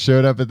Willis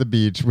showed up at the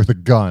beach with a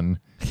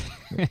gun.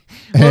 Well,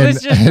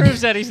 this just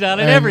proves that he's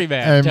not an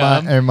everyman,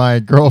 Tom. And my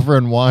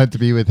girlfriend wanted to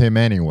be with him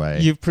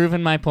anyway. You've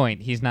proven my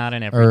point. He's not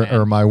an everyman.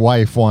 Or my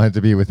wife wanted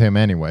to be with him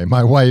anyway.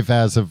 My wife,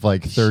 as of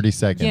like 30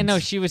 seconds. Yeah, no,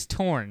 she was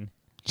torn.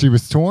 She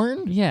was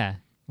torn? Yeah.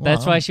 Well,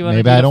 That's why she wanted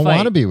to maybe do I the don't fight.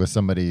 want to be with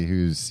somebody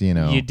who's,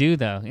 You do,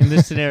 though. In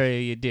this scenario,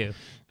 you do.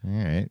 All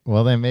right.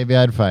 Well, then maybe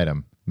I'd fight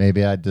him.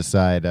 Maybe I'd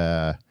decide,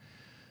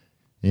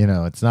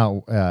 it's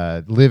not,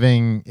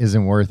 living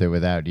isn't worth it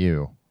without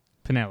you,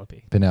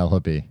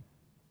 Penelope.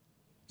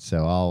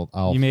 So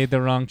I'll You made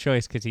the wrong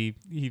choice because he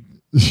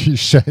she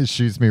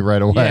shoots me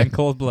right away. yeah, in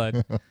cold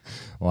blood.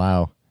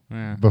 Wow.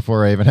 Yeah.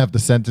 Before I even have the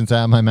sentence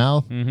out of my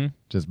mouth,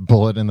 just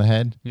bullet in the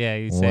head. Yeah,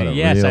 you What say, a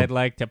yes, real- I'd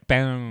like to.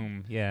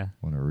 Boom. Yeah.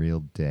 What a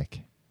real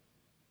dick.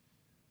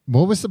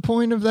 What was the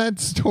point of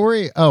that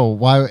story? Oh,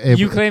 why?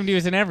 You claimed he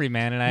was an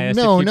everyman, and I asked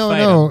if you'd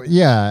fight him.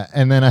 Yeah,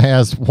 and then I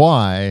asked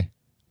why.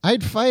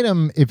 I'd fight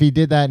him if he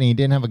did that and he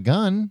didn't have a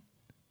gun.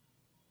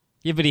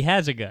 Yeah, but he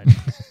has a gun.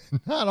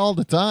 Not all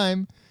the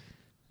time.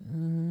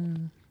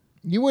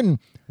 You wouldn't.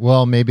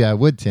 Well, maybe I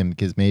would, Tim,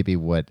 because maybe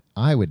what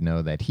I would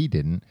know that he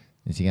didn't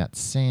is he got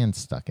sand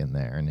stuck in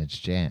there and it's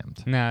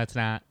jammed. No, it's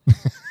not.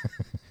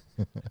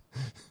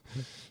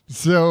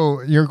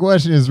 So your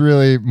question is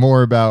really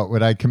more about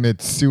would I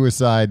commit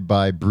suicide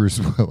by Bruce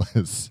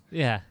Willis?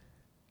 Yeah.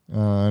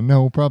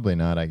 No, probably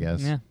not, I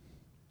guess. Yeah.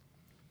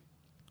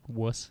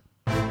 Wuss.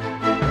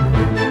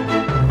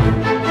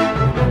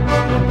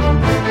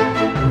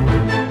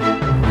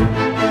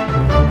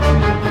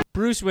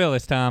 Bruce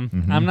Willis,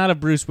 Tom. I'm not a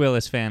Bruce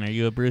Willis fan. Are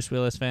you a Bruce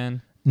Willis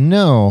fan?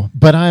 No,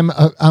 but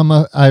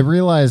I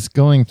realize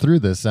going through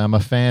this, I'm a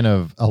fan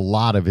of a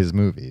lot of his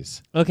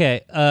movies.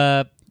 Okay.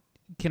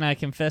 Can I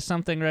confess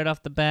something right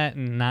off the bat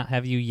and not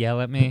have you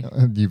yell at me?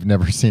 You've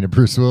never seen a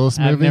Bruce Willis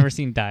movie? I've never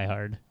seen Die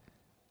Hard.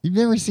 You've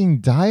never seen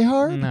Die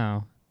Hard?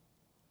 No.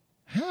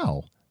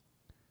 How?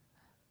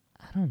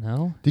 I don't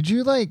know. Did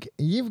you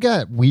you've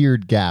got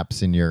weird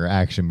gaps in your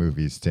action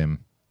movies,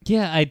 Tim.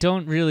 Yeah, I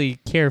don't really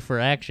care for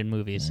action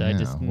movies, so I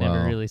just Yeah, never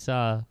well. really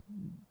saw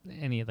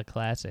any of the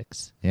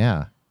classics.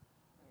 Yeah.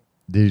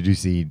 Did you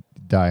see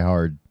Die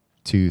Hard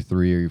 2,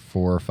 3,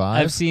 4, or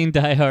 5? I've seen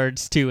Die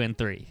Hards 2 and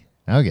 3.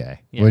 Okay.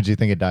 Yeah. What did you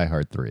think of Die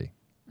Hard 3?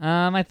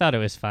 I thought it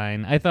was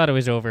fine. I thought it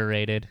was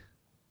overrated.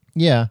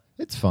 Yeah,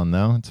 it's fun,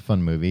 though. It's a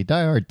fun movie.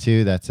 Die Hard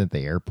 2, that's at the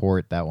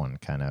airport. That one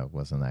kind of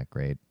wasn't that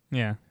great.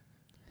 Yeah.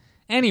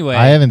 Anyway.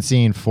 I haven't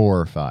seen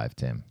 4 or 5,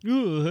 Tim.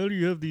 Ooh, how do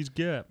you have these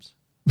gaps?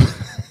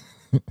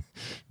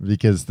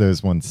 Because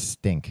those ones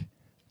stink.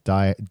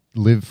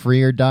 Live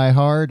Free or Die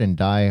Hard and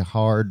Die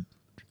Hard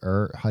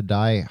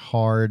Die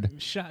Hard.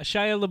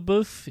 Shia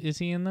LaBeouf, is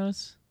he in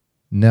those?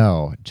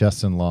 No,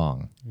 Justin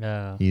Long.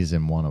 No. He's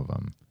in one of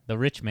them. The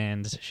rich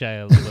man's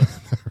Shia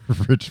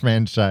LaBeouf. Rich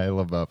man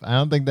Shia LaBeouf. I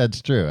don't think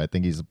that's true. I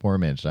think he's a poor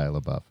man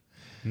Shia LaBeouf.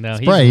 No, it's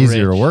he's probably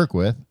easier rich. to work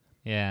with.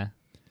 Yeah.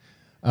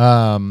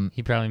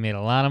 He probably made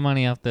a lot of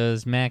money off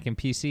those Mac and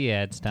PC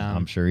ads, Tom.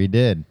 I'm sure he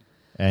did.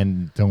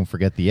 And don't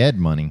forget the Ed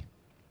money.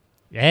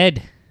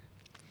 Ed.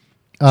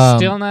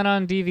 Still not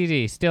on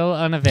DVD. Still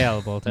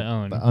unavailable to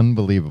own.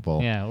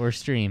 Unbelievable. Yeah, or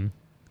stream.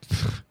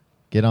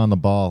 Get on the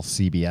ball,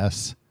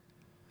 CBS.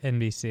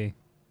 NBC.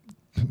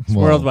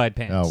 Worldwide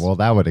Pants. Oh, well,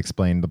 that would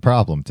explain the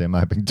problem, Tim.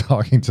 I've been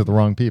talking to the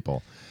wrong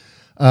people.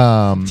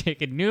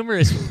 Taking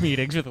numerous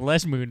meetings with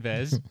Les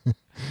Moonves.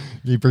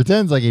 He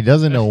pretends like he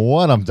doesn't know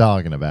what I'm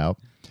talking about.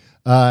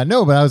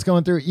 No, but I was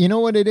going through. You know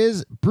what it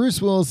is?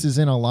 Bruce Willis is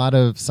in a lot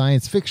of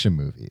science fiction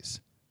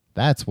movies.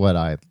 That's what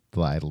I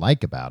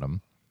like about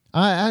him.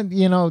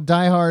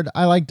 Die Hard.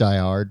 I like Die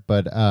Hard,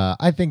 but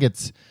I think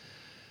it's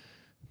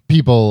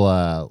people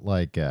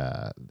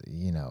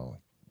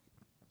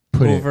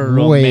put over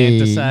it way,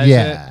 romanticize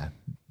yeah,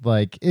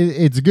 like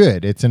it's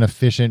good. It's an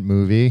efficient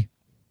movie.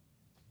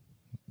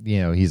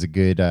 He's a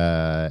good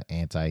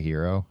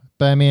anti-hero.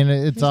 But I mean,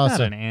 he's also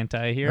not an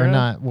anti-hero. Or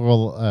not,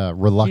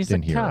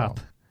 reluctant He's a hero. cop.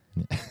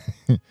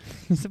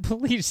 He's a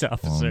police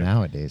officer. Well,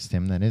 nowadays,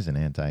 Tim, that is an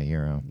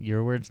anti-hero.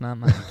 Your words, not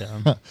mine,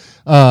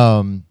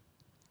 Tom.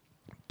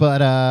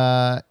 But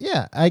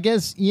yeah, I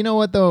guess, you know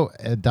what, though?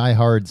 Die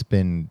Hard's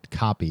been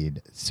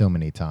copied so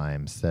many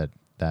times that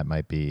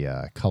might be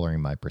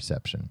coloring my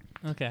perception.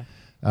 Okay.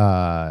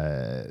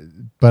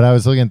 But I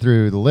was looking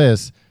through the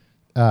list.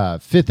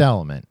 Fifth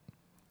Element.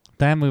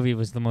 That movie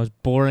was the most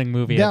boring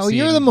movie I've seen.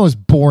 You're the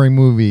most boring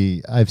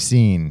movie I've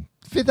seen.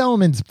 Fifth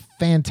Element's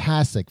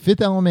fantastic. Fifth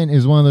Element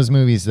is one of those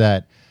movies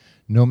that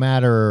no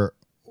matter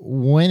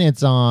when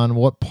it's on,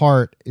 what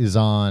part is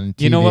on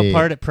TV. You know what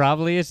part it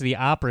probably is? The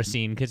opera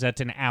scene, because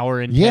that's an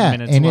hour and 10 minutes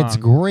long. Yeah, and it's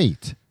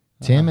great.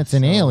 Tim, it's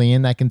an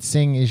alien that can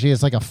sing. She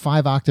has like a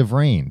 5-octave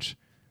range.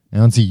 I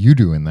don't see you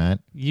doing that.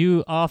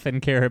 You often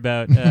care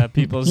about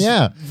people's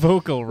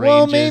vocal ranges.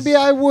 Well, maybe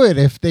I would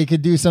if they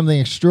could do something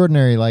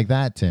extraordinary like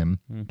that, Tim.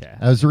 Okay.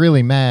 I was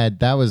really mad.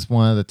 That was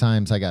one of the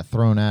times I got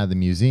thrown out of the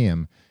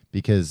museum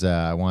because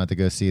I wanted to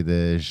go see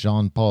the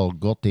Jean-Paul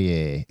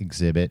Gaultier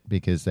exhibit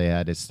because they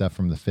had his stuff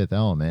from the Fifth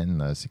Element, and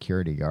the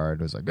security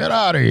guard was like, "Get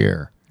out of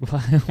here."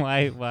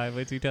 Why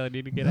was he telling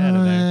you to get out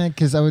of there?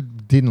 Because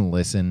didn't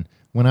listen.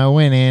 When I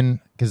went in,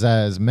 because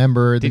I was a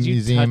member of the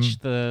museum. Did you touch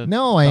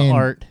the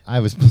art? I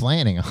was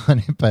planning on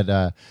it,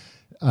 but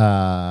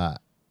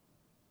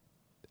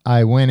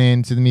I went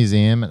into the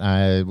museum and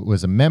I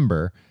was a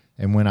member.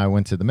 And when I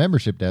went to the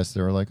membership desk,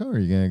 they were like, "Oh, are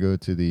you going to go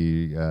to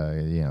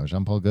the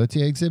Jean-Paul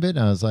Gaultier exhibit?"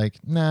 And I was like,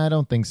 "Nah, I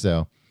don't think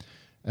so."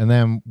 And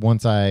then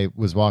once I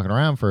was walking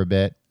around for a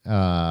bit,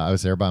 I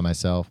was there by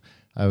myself.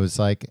 I was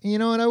like, "You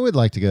know what? I would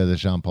like to go to the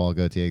Jean-Paul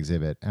Gaultier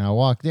exhibit." And I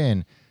walked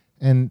in.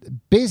 And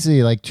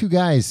basically, like, two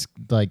guys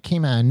like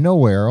came out of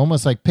nowhere,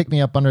 almost like picked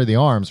me up under the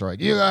arms. They're like,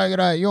 "You gotta get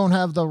out. You don't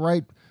have the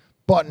right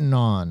button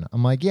on."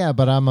 I'm like, "Yeah,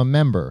 but I'm a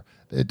member.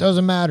 It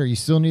doesn't matter. You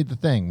still need the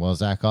thing." "Well, does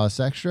that cost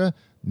extra?"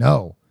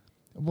 "No."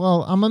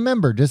 "Well, I'm a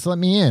member. Just let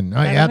me in."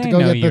 "Oh, you have to go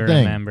get the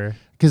thing."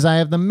 Because I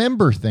have the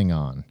member thing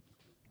on,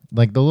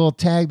 like the little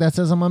tag that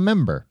says I'm a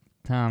member.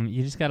 Tom,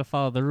 you just got to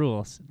follow the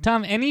rules.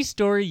 Tom, any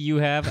story you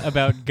have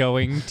about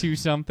going to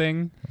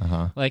something,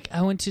 like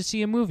I went to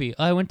see a movie,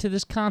 I went to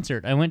this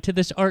concert, I went to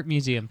this art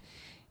museum,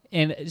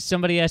 and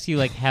somebody asks you,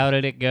 like, how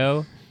did it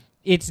go?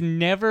 It's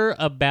never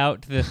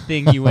about the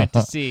thing you went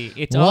to see.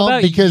 It's all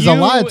about because a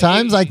lot of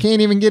times I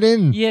can't even get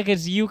in. Yeah,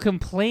 because you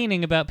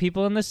complaining about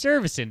people in the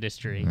service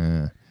industry.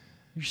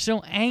 You're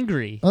so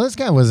angry. Well, this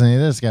guy wasn't.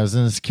 This guy was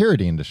in the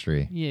security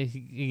industry. Yeah,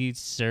 he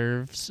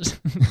serves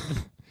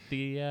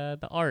the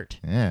art.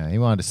 Yeah, he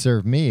wanted to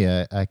serve me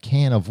a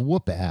can of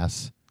whoop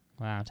ass.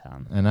 Wow,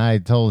 Tom. And I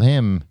told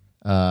him,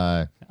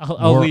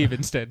 I'll leave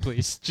instead,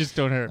 please. Just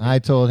don't hurt me. I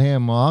told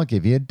him, well, I'll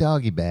give you a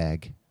doggy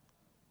bag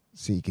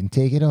so you can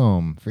take it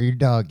home for your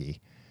doggy.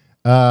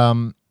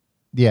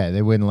 Yeah,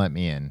 they wouldn't let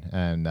me in,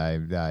 and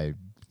I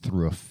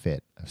threw a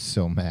fit. I was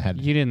so mad.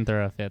 You didn't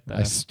throw a fit, though.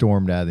 I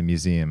stormed out of the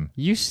museum.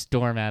 You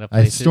storm out of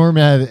places. I stormed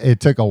out. It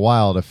took a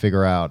while to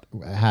figure out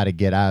how to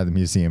get out of the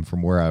museum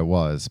from where I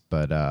was,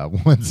 but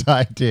once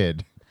I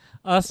did.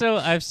 Also,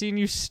 I've seen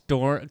you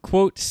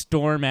quote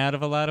storm out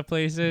of a lot of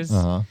places.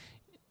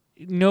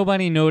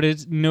 Nobody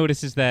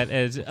notices that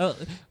as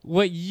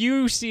what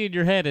you see in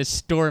your head as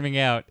storming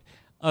out.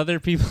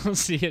 Other people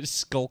see it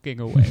skulking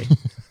away.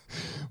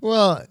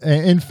 Well,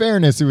 in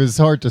fairness, it was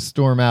hard to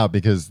storm out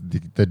because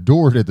the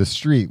door to the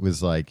street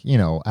was like,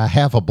 a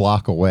half a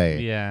block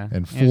away. Yeah.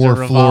 And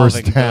 4 floors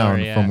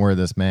down door, from where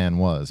this man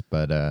was.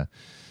 But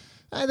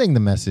I think the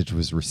message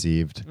was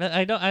received.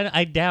 I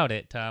doubt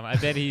it, Tom. I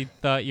bet he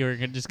thought you were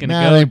just going to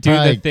go do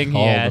the thing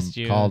he asked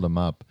you. Called him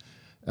up.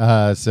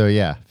 So,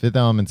 yeah, Fifth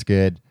Element's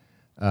good.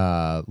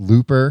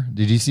 Looper.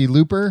 Did you see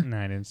Looper? No,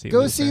 I didn't see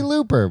Looper. Go see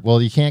Looper.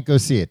 Well, you can't go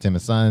see it, Tim.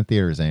 It's not in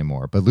theaters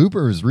anymore. But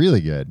Looper is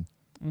really good.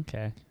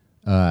 Okay.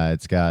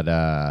 It's got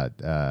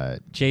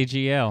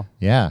JGL.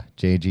 Yeah,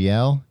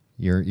 JGL.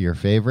 Your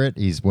favorite.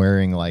 He's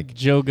wearing like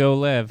Jogo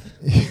Lev.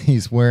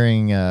 He's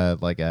wearing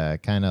like a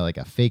kind of like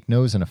a fake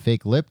nose and a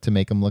fake lip to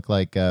make him look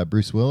like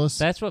Bruce Willis.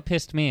 That's what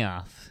pissed me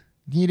off.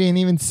 You didn't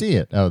even see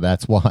it. Oh,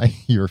 that's why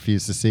you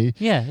refuse to see?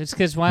 Yeah, it's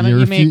because why don't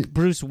you make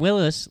Bruce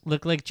Willis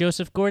look like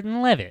Joseph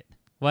Gordon-Levitt?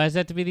 Why is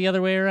that to be the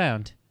other way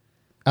around?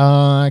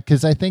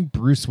 Because I think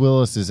Bruce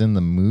Willis is in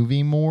the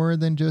movie more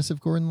than Joseph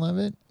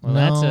Gordon-Levitt. Well,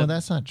 no,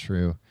 that's not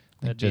true.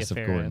 I think Joseph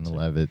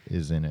Gordon-Levitt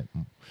is in it.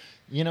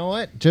 You know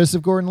what?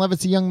 Joseph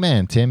Gordon-Levitt's a young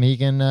man, Tim. He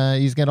can.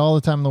 He's got all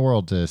the time in the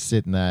world to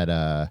sit in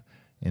that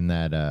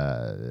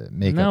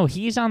makeup. No,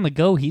 he's on the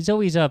go. He's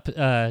always up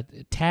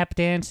tap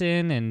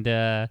dancing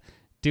and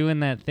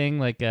doing that thing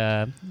like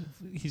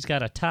he's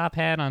got a top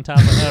hat on top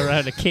of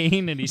around a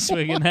cane and he's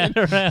swinging that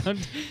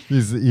around.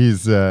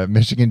 He's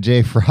Michigan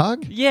J.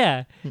 Frog?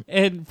 Yeah.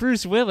 And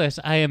Bruce Willis,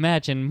 I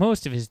imagine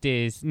most of his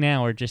days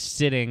now are just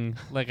sitting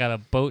like on a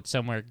boat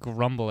somewhere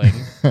grumbling.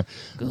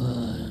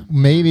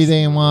 Maybe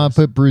they want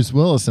to put Bruce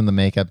Willis in the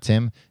makeup,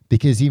 Tim,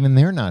 because even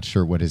they're not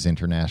sure what his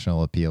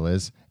international appeal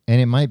is.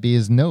 And it might be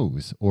his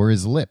nose or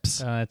his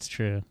lips. Oh, that's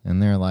true. And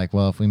they're like,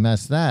 well, if we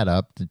mess that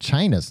up,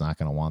 China's not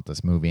going to want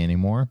this movie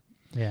anymore.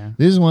 Yeah.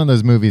 This is one of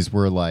those movies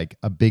where like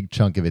a big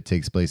chunk of it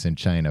takes place in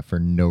China for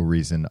no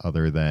reason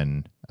other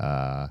than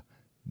to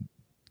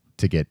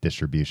get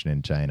distribution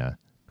in China.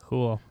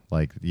 Cool.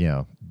 Like, you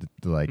know,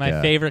 like my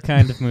favorite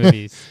kind of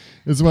movies.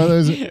 It's one of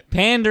those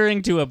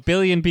pandering to a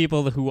billion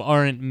people who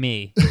aren't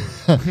me.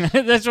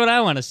 That's what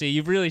I want to see.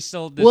 You've really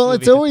sold this movie.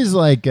 It's always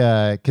like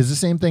because the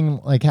same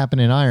thing like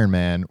happened in Iron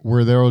Man,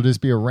 where there will just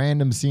be a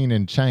random scene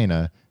in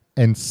China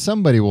and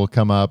somebody will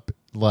come up.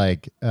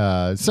 Like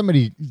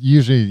somebody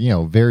usually, you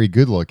know, very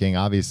good looking,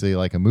 obviously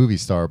like a movie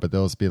star, but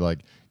they'll just be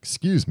like,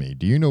 excuse me,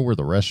 do you know where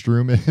the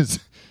restroom is?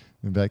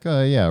 They'll be like,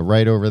 oh yeah,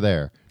 right over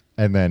there.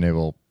 And then it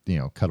will, you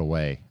know, cut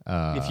away.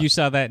 If you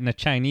saw that in a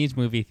Chinese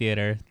movie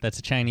theater, that's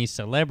a Chinese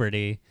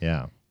celebrity.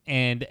 Yeah.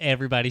 And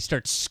everybody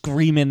starts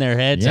screaming their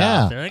heads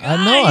off. They're like, I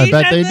know, I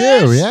bet they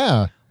do,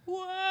 yeah.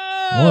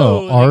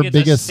 Whoa. Our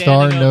biggest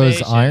star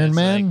knows Iron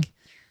Man?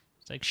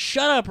 Like,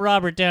 shut up,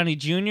 Robert Downey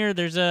Jr.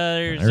 There's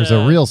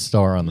a real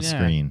star on the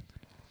screen.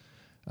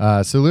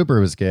 So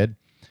Looper was good.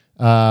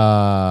 What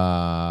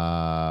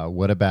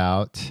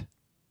about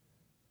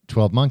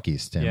 12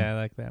 Monkeys, Tim? Yeah, I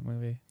like that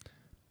movie.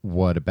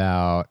 What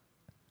about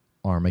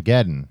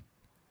Armageddon?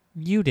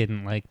 You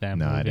didn't like that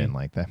movie. No, I didn't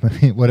like that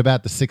movie. What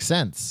about The Sixth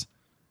Sense?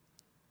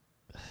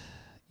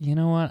 You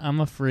know what?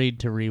 I'm afraid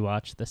to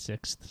rewatch The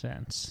Sixth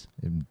Sense.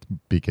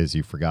 Because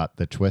you forgot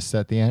the twist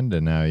at the end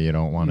and now you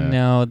don't want to...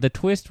 No, the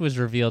twist was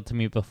revealed to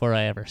me before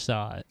I ever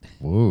saw it.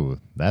 Ooh,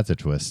 that's a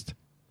twist.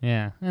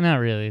 Yeah, not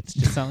really. It's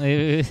just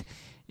something...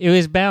 it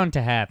was bound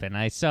to happen.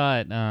 I saw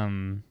it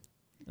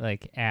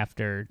like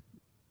after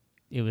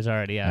it was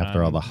already out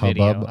after on all the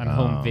video, hubbub? on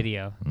home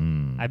video.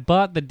 I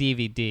bought the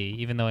DVD,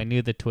 even though I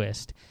knew the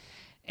twist.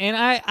 And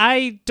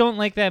I don't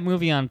like that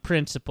movie on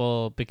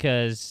principle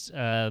because...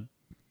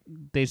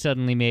 they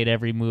suddenly made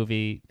every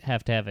movie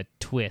have to have a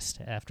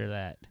twist after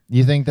that.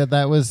 You think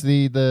that was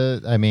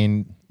the I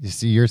mean, you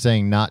see, you're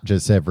saying not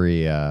just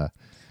every I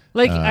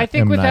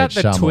think without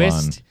the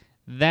twist,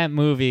 that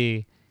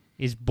movie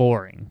is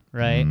boring,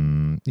 right?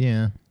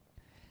 Yeah.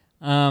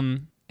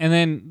 And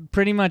then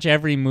pretty much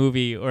every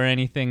movie or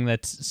anything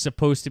that's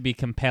supposed to be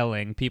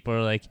compelling, people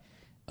are like,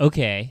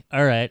 okay,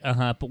 all right,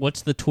 but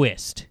what's the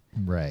twist?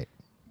 Right.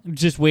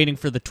 Just waiting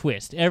for the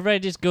twist. Everybody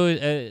just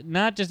goes,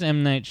 not just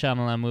M. Night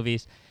Shyamalan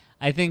movies,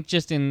 I think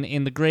just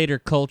in the greater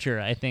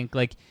culture, I think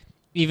like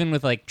even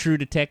with like True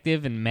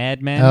Detective and Mad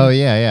Men. Oh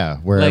yeah,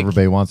 where like,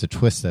 everybody wants a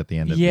twist at the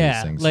end of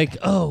these things.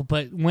 Like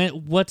but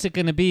what's it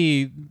going to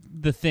be?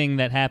 The thing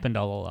that happened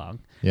all along.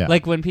 Yeah.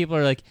 Like when people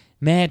are like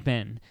Mad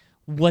Men,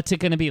 what's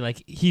it going to be?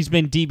 Like he's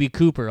been D.B.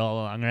 Cooper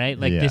all along, right?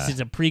 Like this is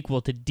a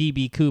prequel to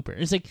D.B. Cooper.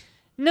 It's like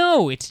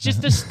no, it's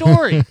just a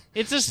story.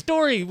 It's a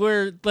story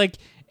where like.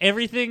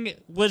 Everything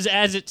was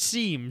as it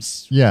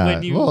seems. Yeah.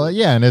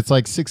 And it's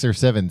like 6 or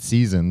 7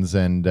 seasons,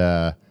 and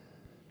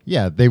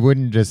they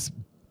wouldn't just.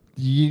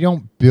 You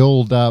don't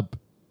build up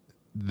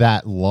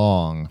that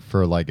long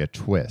for like a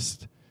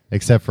twist,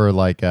 except for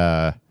like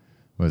what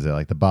was it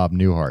like the Bob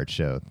Newhart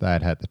show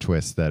that had the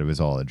twist that it was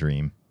all a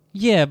dream.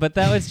 Yeah, but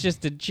that was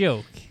just a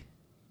joke.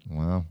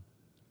 Well,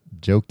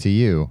 joke to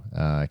you,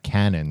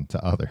 canon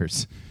to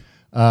others.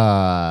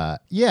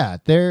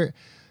 There,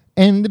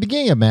 and the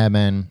beginning of Mad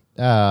Men.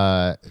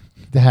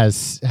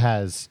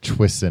 Has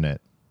twists in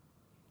it.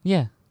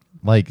 Yeah.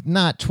 Like,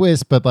 not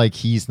twists, but like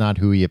he's not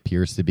who he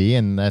appears to be.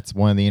 And that's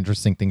one of the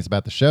interesting things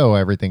about the show.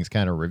 Everything's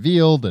kind of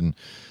revealed and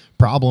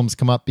problems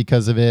come up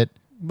because of it.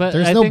 But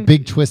there's no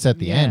big twist at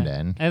the end.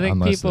 I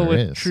think people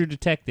with True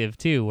Detective,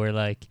 too, were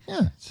like,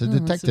 it's a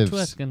detective. What's the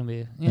twist going to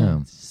be? Yeah.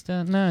 It's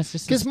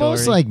just because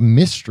most like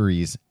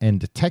mysteries and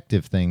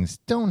detective things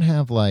don't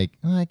have like,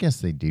 well, I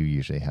guess they do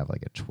usually have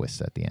like a twist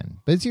at the end.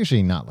 But it's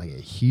usually not like a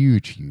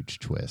huge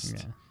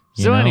twist.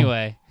 Yeah. So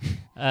anyway,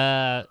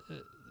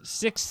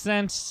 Sixth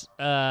Sense,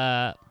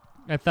 I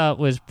I thought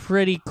was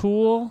pretty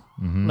cool,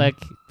 like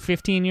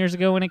 15 years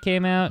ago when it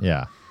came out.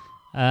 Yeah.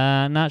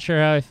 Not sure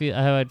how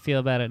I'd feel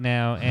about it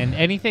now. And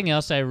anything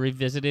else I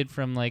revisited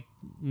from like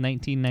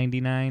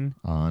 1999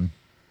 on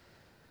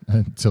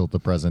until the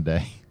present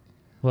day.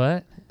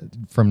 What?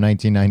 From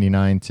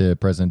 1999 to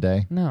present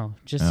day? No,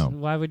 just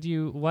why did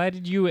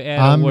you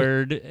add a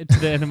word to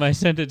the end of my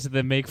sentence and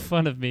then make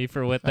fun of me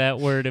for what that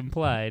word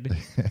implied?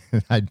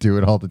 I do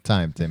it all the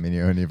time, Tim, and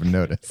you don't even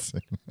notice.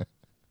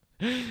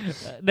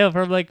 No,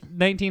 from like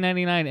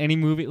 1999, any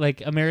movie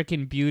like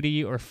American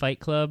Beauty or Fight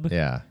Club.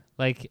 Yeah.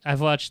 Like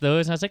I've watched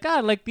those and I was like,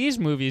 I like these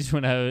movies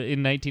when I was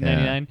in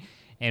 1999,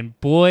 and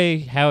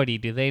boy, howdy,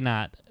 do they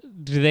not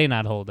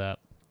hold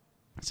up.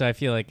 So I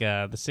feel like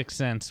The Sixth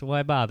Sense,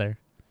 why bother?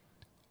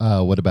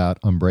 What about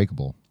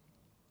Unbreakable?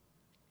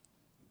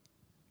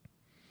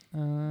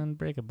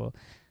 Unbreakable.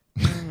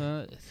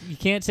 You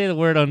can't say the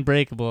word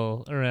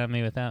unbreakable around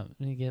me without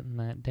me getting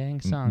that dang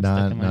song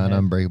stuck in my head. Not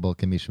Unbreakable,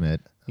 Kimmy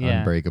Schmidt. Yeah.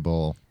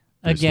 Unbreakable.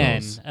 Bruce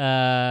Again, Willis.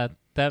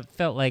 that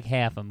felt like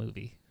half a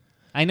movie.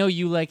 I know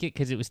you like it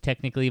because it was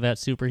technically about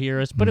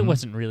superheroes, but it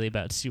wasn't really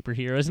about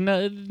superheroes.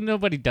 No,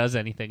 nobody does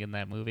anything in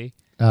that movie.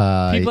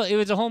 It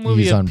was a whole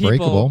movie of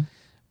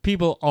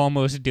people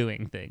almost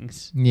doing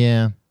things.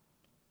 Yeah.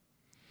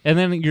 And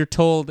then you're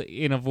told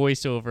in a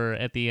voiceover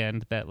at the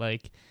end that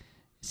like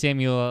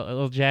Samuel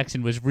L.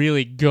 Jackson was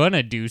really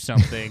gonna do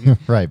something,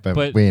 right?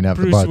 But we ain't have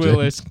Bruce the budget.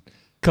 Willis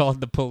called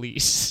the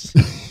police.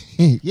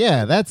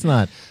 Yeah, that's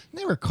not.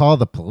 Never call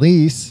the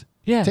police.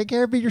 Yeah, take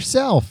care of it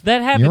yourself.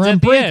 That happens You're at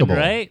unbreakable. the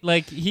end, right?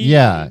 Like he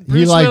like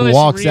Willis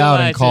walks out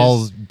and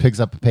realizes, picks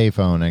up a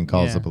payphone and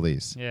calls the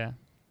police. Yeah,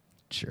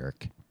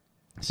 jerk.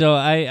 So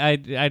I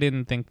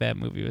didn't think that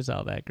movie was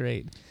all that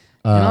great.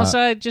 And also,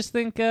 I just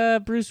think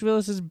Bruce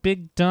Willis's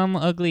big, dumb,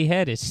 ugly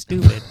head is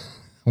stupid.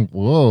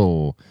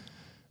 Whoa.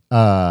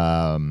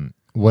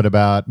 What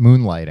about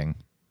Moonlighting?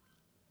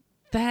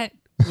 That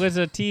was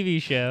a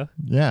TV show.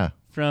 Yeah.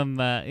 From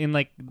in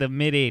like the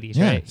mid 80s,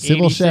 yeah. right?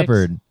 Sybil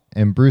Shepherd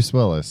and Bruce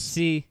Willis.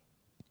 See,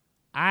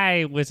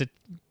 I was a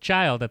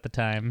child at the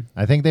time.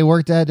 I think they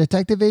worked at a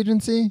detective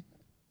agency.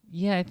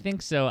 Yeah, I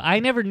think so. I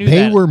never knew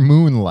they were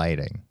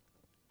moonlighting.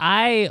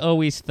 I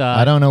always thought...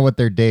 I don't know what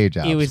their day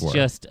jobs were. It was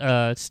just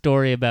a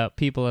story about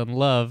people in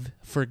love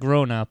for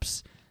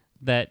grown-ups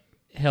that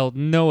held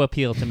no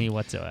appeal to me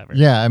whatsoever.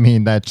 Yeah, I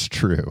mean, that's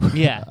true.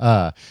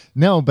 Yeah.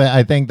 No, but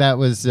I think that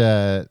was...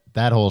 that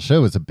whole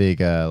show was a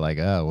big, like,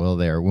 oh, will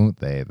they or won't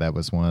they? That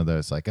was one of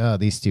those, like, oh,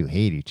 these two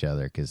hate each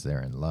other because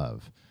they're in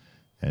love.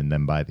 And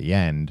then by the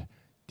end,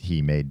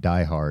 he made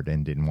Die Hard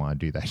and didn't want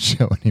to do that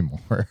show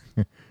anymore.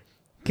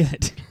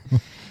 Good.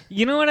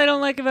 You know what I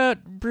don't like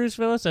about Bruce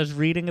Willis? I was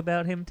reading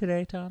about him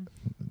today, Tom.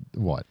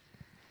 What?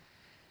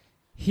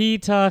 He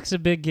talks a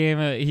big game.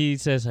 He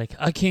says, like,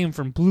 I came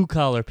from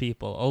blue-collar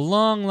people. A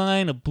long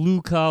line of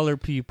blue-collar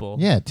people.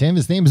 Yeah, Tim,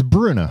 his name's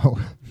Bruno.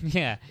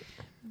 Yeah.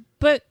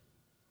 But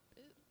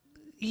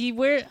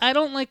I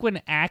don't like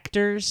when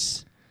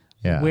actors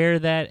wear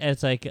that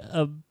as, like,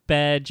 a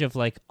badge of,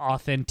 like,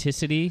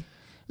 authenticity.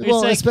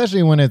 Well, like,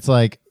 especially when it's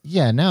like,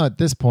 now at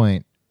this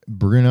point,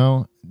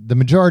 Bruno, the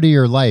majority of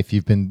your life,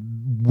 you've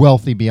been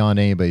wealthy beyond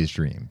anybody's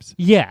dreams.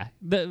 Yeah.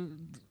 But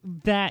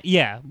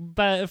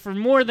for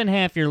more than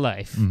half your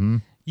life,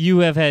 you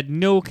have had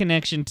no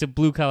connection to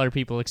blue-collar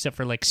people except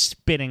for, like,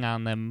 spitting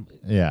on them.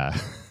 Yeah.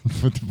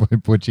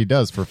 Which he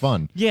does for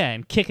fun. Yeah,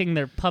 and kicking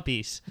their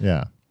puppies.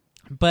 Yeah.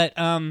 But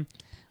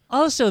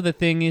also the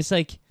thing is,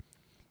 like,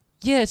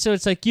 so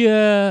it's like,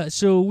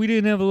 so we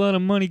didn't have a lot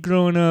of money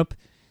growing up,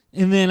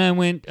 and then I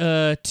went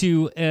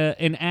to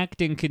an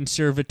acting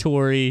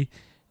conservatory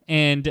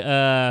and,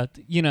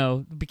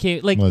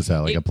 became, like... Was that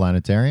like a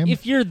planetarium?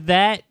 If you're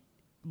that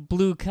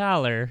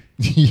blue-collar...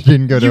 You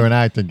didn't go to an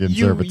acting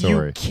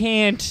conservatory. You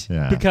can't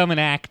become an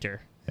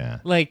actor. Yeah.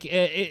 Like,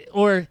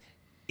 or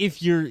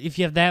if you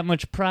have that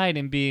much pride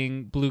in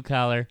being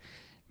blue-collar...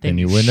 Then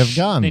you wouldn't have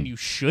gone. Then you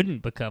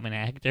shouldn't become an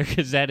actor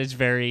because that is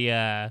very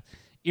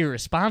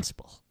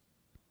irresponsible.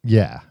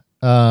 Yeah.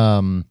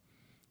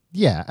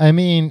 Yeah, I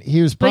mean,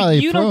 he was probably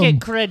you don't get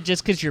cred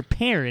just because your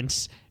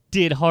parents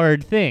did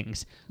hard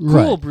things. Cool,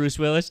 right. Bruce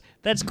Willis.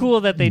 That's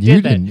cool that they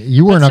did that.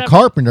 You weren't a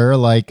carpenter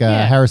like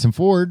Harrison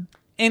Ford.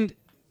 And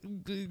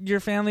your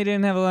family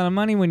didn't have a lot of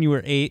money when you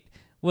were 8.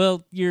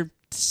 Well, you're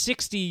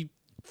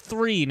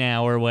 63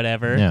 now or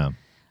whatever.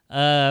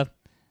 Yeah.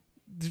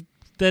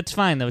 That's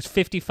fine. That was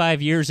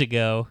 55 years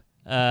ago.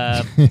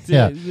 Yeah,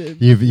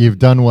 you've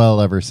done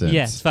well ever since.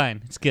 Yeah, it's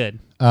fine. It's good.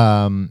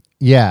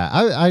 Yeah,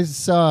 I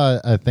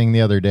saw a thing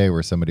the other day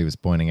where somebody was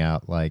pointing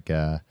out like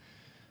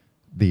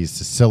these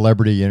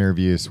celebrity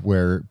interviews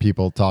where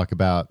people talk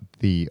about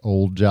the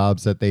old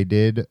jobs that they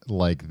did,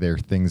 like they're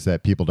things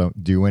that people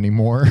don't do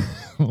anymore.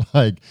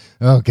 Like,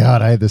 oh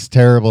God, I had this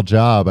terrible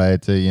job. I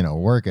had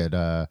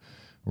to,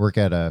 work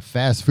at a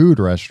fast food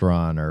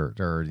restaurant or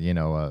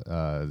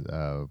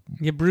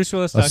Bruce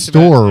Willis a talks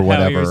store about or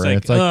whatever. Like, and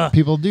it's like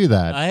people do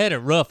that. I had it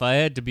rough. I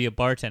had to be a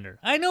bartender.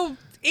 I know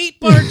 8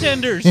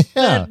 bartenders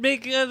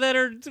that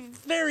are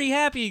very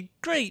happy.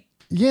 Great.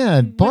 Yeah,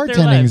 with their bartending's,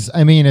 lives.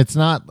 I mean, it's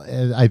not,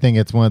 I think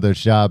it's one of those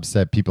jobs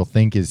that people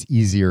think is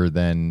easier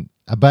than,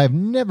 but I've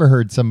never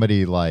heard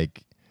somebody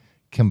like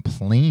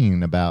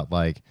complain about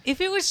like,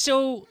 If it was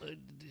so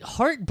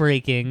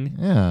heartbreaking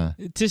yeah,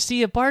 to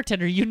see a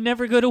bartender, you'd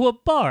never go to a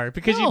bar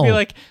because you'd be No.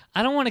 like,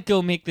 I don't want to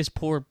go make this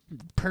poor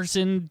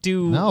person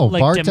do no,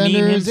 like demean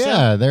bartenders, himself.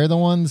 yeah, they're the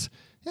ones,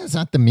 it's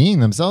not demeaning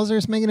themselves, they're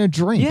just making a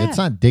drink. Yeah. It's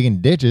not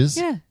digging ditches.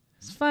 Yeah,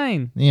 it's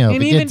fine. You know, and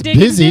if it even gets digging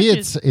busy,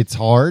 ditches. it's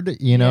hard,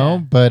 you know,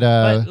 Yeah.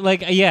 but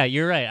Like, yeah,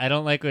 you're right. I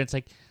don't like when it's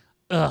like,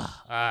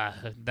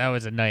 that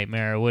was a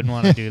nightmare. I wouldn't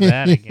want to do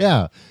that again.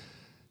 yeah.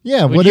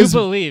 Yeah, Would what you is,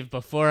 believe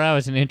before I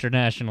was an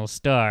international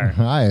star?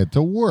 I had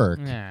to work.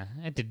 Yeah,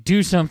 I had to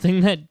do something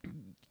that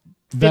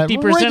That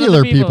 50% regular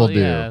of the people do.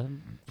 Yeah,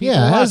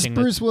 Yeah, how's watching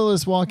Bruce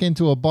Willis walk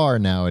into a bar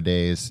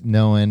nowadays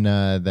knowing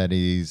that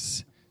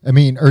he's, I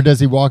mean, or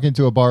does he walk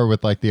into a bar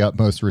with like the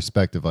utmost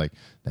respect of like,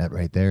 that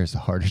right there is the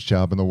hardest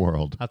job in the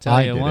world? I'll tell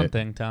I you did one it.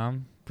 thing,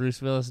 Tom.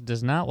 Bruce Willis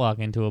does not walk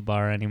into a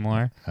bar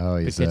anymore. Oh,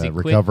 he's because he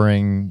quit-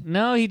 recovering.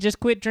 No, he just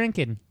quit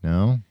drinking.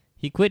 No?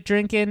 He quit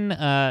drinking.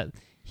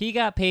 He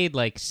got paid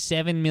like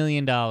 $7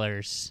 million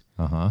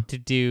Uh-huh. to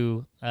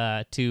do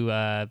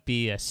to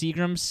be a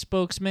Seagram's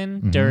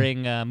spokesman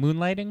during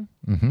moonlighting.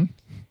 Mm-hmm.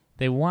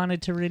 They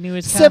wanted to renew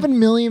his $7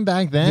 million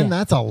back then? Yeah.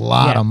 That's a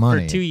lot Yeah, of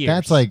money. for 2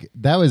 years.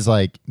 That was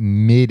like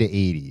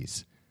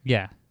mid-'80s.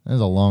 Yeah. That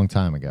was a long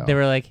time ago. They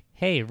were like,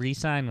 hey,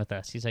 re-sign with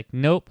us. He's like,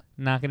 nope,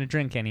 not going to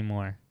drink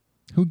anymore.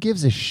 Who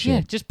gives a Yeah,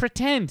 shit? just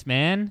pretend,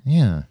 man.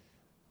 Yeah.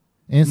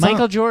 And it's Michael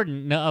not-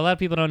 Jordan, no, a lot of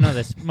people don't know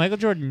this. Michael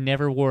Jordan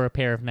never wore a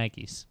pair of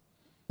Nikes.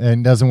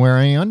 and doesn't wear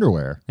any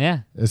underwear, Yeah.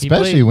 He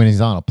especially played- when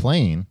he's on a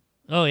plane.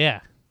 Oh,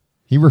 yeah.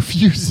 He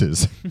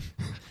refuses.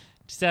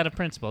 Just out of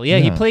principle. Yeah,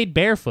 he Yeah. played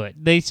barefoot.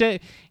 They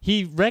said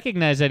he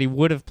recognized that he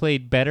would have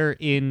played better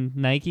in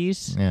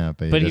Nikes. Yeah,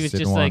 but But he he was didn't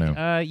just want like,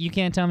 to. you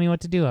can't tell me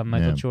what to do. I'm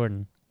Michael Yeah.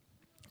 Jordan.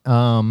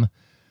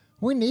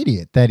 What an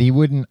idiot that he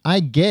wouldn't.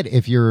 I get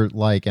if you're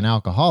like an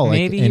alcoholic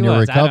Maybe and he you're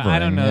was. recovering. I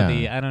don't know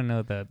yeah. I don't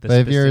know the But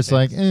if you're just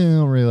like, specifics. I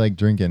don't really like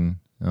drinking,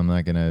 I'm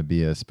not gonna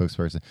be a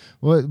spokesperson.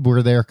 What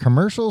were there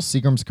commercials?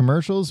 Seagram's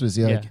commercials? Was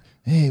he like, Yeah.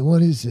 hey,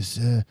 what is this?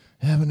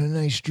 Having a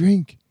nice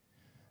drink?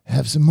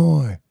 Have some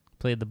more.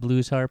 Played the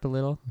blues harp a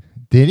little.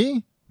 Did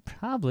he?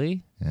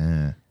 Probably.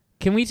 Yeah.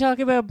 Can we talk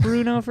about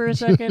Bruno for a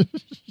second?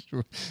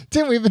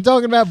 Tim, we've been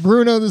talking about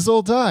Bruno this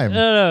whole time.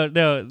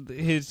 No.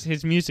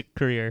 His music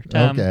career,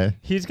 Tom. Okay.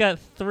 He's got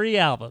 3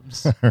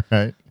 albums. All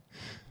right.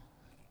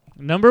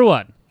 Number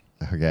 1,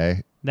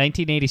 Okay.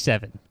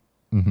 1987.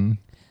 Mm-hmm.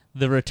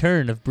 The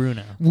Return of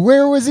Bruno.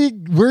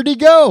 Where'd he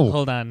go?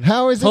 Hold on.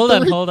 How is it? Hold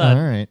on.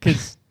 All right.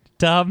 Because,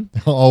 Tom,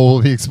 All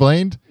will be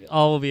explained.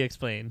 all will be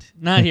explained.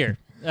 Not here.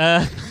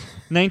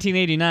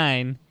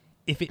 1989.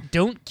 If it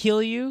don't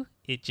kill you,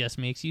 it just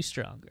makes you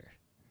stronger.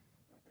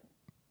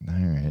 All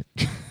right.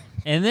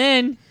 And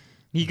then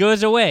he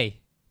goes away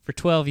for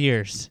 12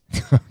 years.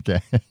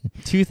 Okay.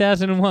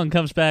 2001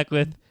 comes back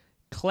with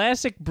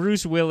classic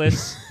Bruce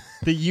Willis,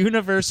 the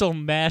Universal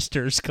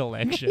Masters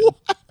Collection.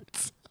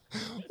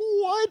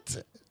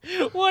 What?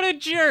 What a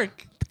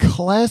jerk.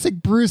 Classic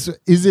Bruce.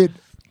 Is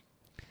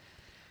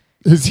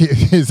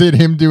it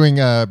him doing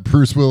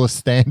Bruce Willis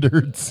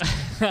standards?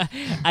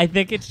 I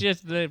think it's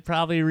just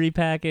probably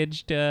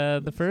repackaged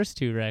the first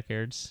 2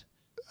 records.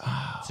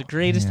 It's the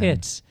greatest man.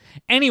 hits.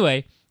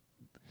 Anyway,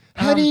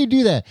 How do you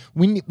do that?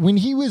 When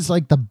he was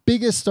like the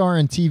biggest star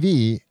on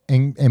TV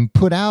and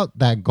put out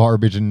that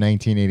garbage in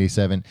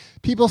 1987,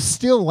 people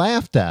still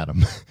laughed at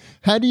him.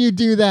 How do you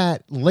do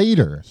that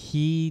later?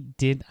 he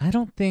did. I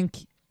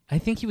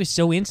think he was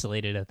so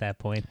insulated at that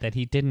point that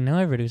he didn't know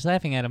everybody was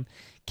laughing at him.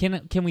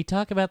 Can we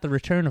talk about the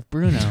return of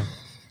Bruno?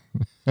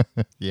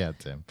 Yeah,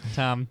 Tim.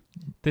 Tom,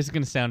 this is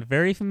going to sound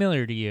very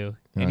familiar to you,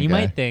 and you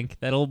Okay. might think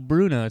that old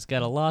Bruno's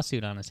got a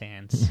lawsuit on his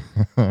hands.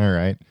 All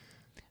right.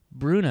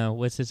 Bruno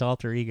was his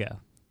alter ego.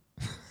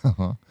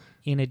 Uh-huh.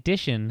 In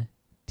addition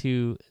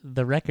to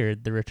the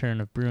record, The Return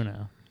of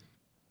Bruno,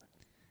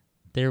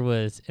 there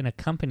was an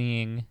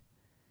accompanying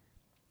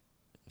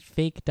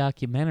fake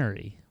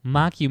mockumentary,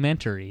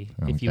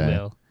 if you Okay.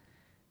 will,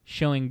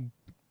 showing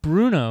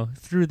Bruno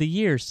through the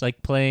years,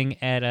 like playing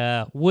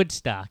at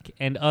Woodstock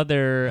and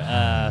other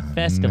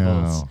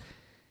festivals. No.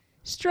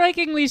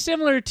 Strikingly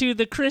similar to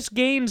the Chris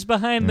Gaines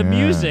Behind the Yeah.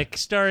 Music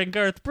starring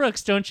Garth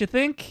Brooks, don't you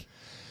think?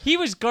 He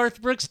was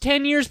Garth Brooks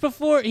 10 years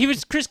before. He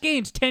was Chris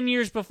Gaines 10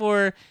 years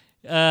before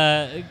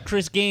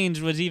Chris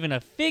Gaines was even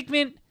a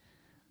figment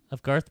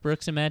of Garth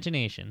Brooks'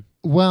 imagination.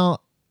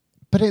 Well,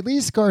 but at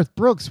least Garth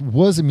Brooks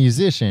was a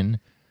musician.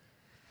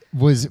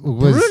 Was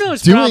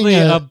Bruno's doing probably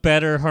a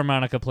better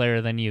harmonica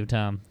player than you,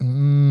 Tom.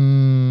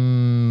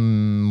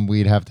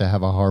 We'd have to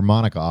have a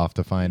harmonica off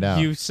to find out.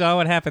 You saw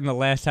what happened the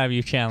last time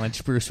you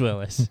challenged Bruce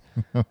Willis.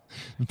 Tim,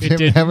 It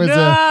did that was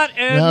not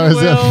end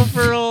well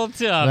for old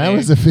Tommy. That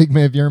was a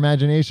figment of your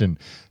imagination.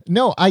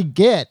 No, I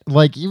get,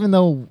 like, even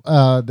though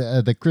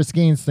the Chris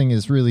Gaines thing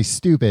is really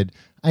stupid,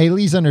 I at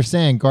least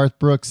understand Garth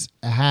Brooks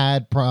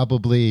had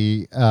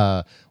probably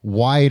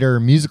wider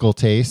musical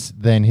tastes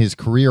than his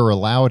career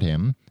allowed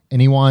him.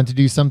 and he wanted to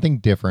do something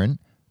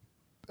different,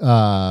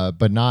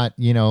 but not,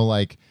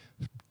 like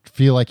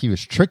feel like he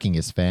was tricking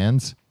his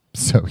fans.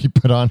 So he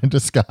put on a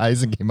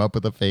disguise and came up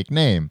with a fake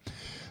name.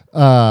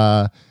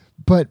 But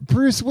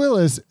Bruce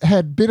Willis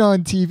had been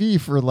on TV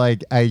for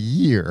like a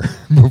year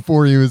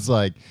before he was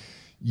like,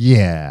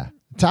 yeah,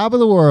 top of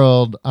the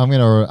world. I'm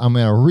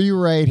gonna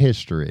rewrite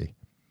history.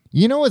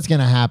 You know what's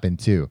gonna happen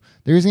too?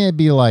 There's gonna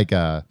be like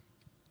a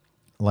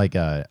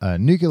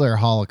nuclear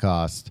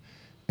holocaust,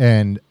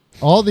 and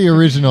all the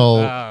original,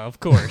 of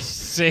course,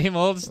 same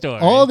old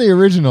story. All the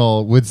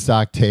original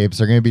Woodstock tapes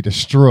are going to be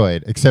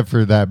destroyed, except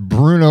for that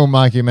Bruno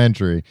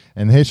mockumentary.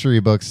 And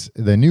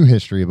the new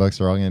history books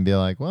are all going to be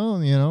like,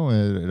 well,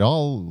 it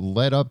all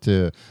led up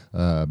to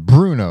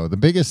Bruno, the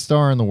biggest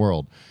star in the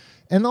world.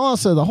 And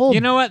also the whole...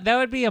 You know what? That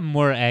would be a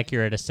more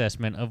accurate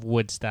assessment of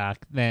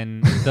Woodstock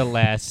than the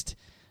last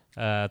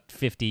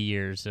 50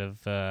 years of,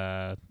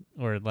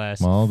 or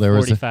last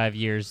 45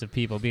 years of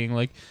people being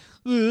like,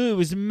 it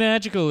was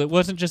magical. It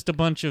wasn't just a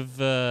bunch of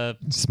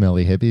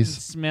smelly hippies,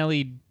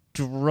 smelly,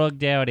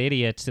 drugged out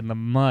idiots in the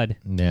mud.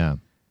 Yeah,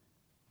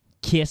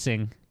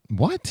 kissing.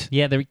 What?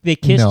 Yeah, they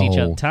kissed each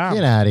other. Tom,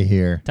 get out of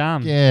here.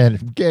 Tom,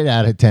 get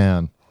out of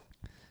town.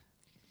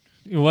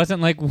 It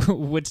wasn't like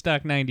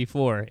Woodstock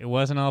 '94. It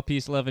wasn't all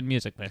peace, love, and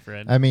music, my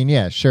friend. I mean,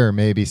 yeah, sure.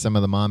 Maybe some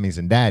of the mommies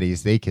and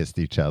daddies, they kissed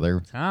each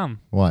other.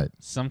 Tom, what?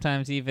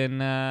 Sometimes even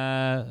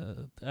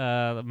mommies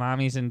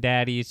and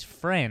daddies'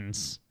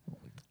 friends.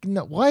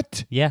 No,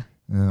 what? Yeah.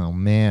 Oh,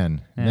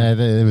 man. Yeah.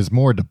 It was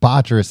more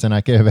debaucherous than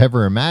I could have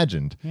ever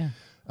imagined. Yeah.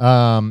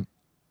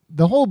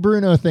 The whole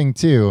Bruno thing,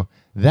 too,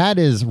 that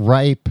is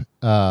ripe,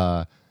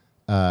 kid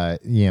in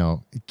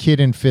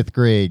 5th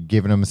grade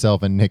giving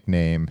himself a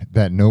nickname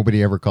that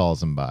nobody ever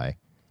calls him by.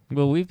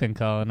 Well, we've been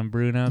calling him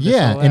Bruno.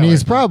 Yeah, and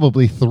he's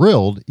probably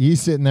thrilled.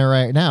 He's sitting there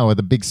right now with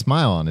a big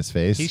smile on his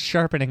face. He's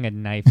sharpening a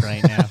knife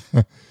right now.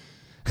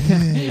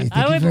 Hey,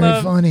 I would very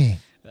love funny.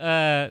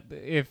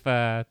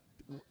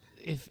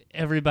 If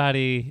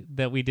everybody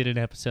that we did an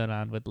episode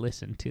on would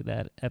listen to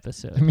that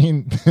episode. I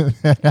mean,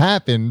 that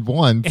happened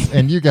once,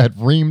 and you got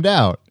reamed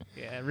out.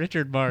 Yeah,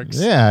 Richard Marks.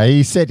 Yeah,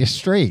 he set you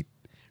straight.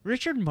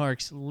 Richard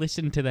Marks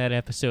listened to that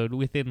episode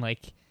within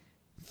like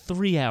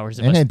 3 hours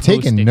of and us had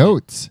taken posting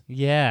notes. it.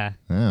 Yeah.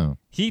 Oh.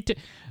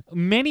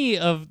 Many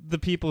of the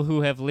people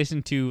who have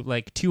listened to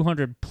like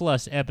 200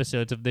 plus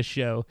episodes of this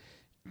show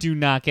do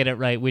not get it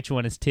right which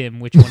one is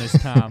Tim, which one is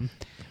Tom.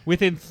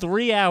 Within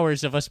 3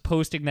 hours of us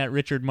posting that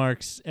Richard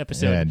Marks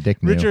episode,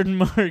 Richard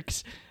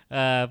Marks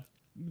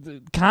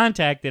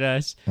contacted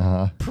us,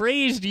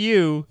 praised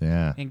you,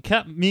 and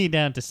cut me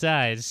down to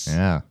size.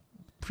 Yeah.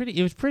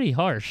 It was pretty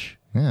harsh.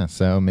 Yeah,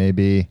 so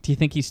maybe... Do you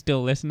think he's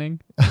still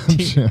listening? Do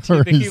you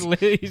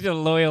think he's a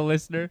loyal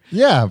listener?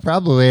 Yeah,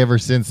 probably ever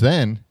since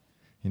then.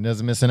 He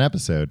doesn't miss an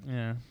episode.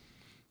 Yeah.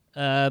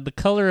 The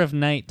Color of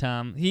Night,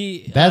 Tom.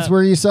 That's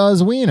where you saw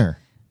his wiener.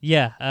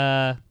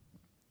 Yeah.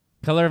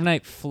 Color of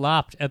Night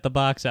flopped at the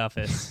box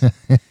office.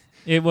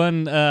 It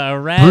won a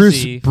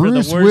Razzie for the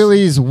worst. Bruce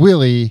Willis'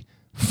 Willie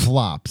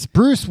flops.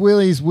 Bruce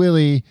Willis'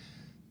 Willie...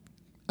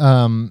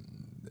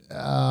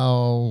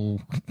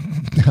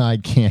 I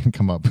can't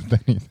come up with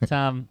anything.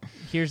 Tom,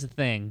 here's the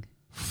thing.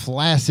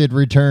 Flaccid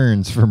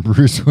returns from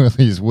Bruce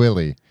Willis'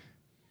 Willie.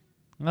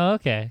 Oh,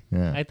 okay.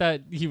 Yeah. I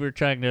thought you were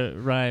trying to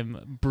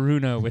rhyme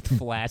Bruno with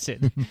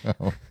flaccid.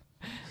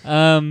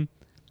 No.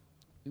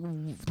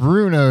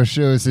 Bruno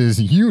shows his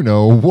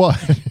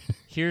you-know-what.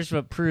 Here's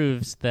what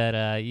proves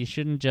that you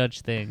shouldn't judge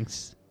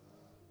things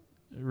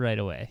right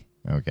away.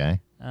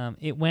 Okay.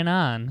 It went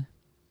on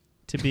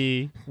to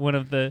be one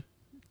of the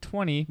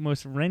 20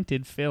 most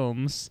rented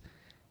films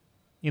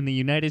in the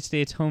United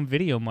States home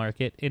video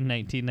market in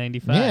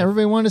 1995. Yeah,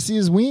 everybody wanted to see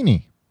his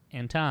weenie.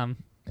 And Tom,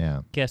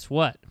 yeah, guess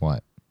what?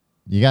 What?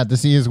 You got to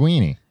see his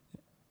weenie.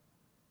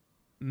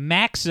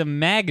 Maxim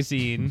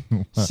magazine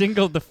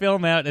singled the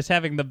film out as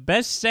having the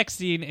best sex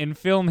scene in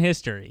film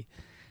history.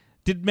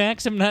 Did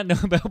Maxim not know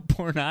about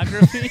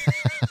pornography?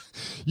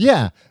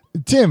 Yeah.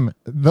 Tim,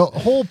 the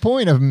whole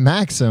point of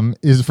Maxim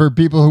is for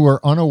people who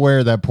are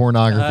unaware that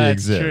pornography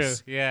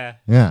exists. True, yeah.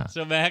 Yeah.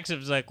 So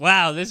Maxim's like,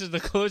 wow, this is the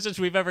closest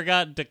we've ever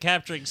gotten to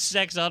capturing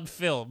sex on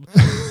film.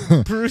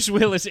 Bruce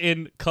Willis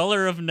in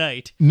Color of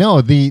Night. No,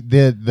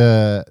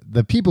 the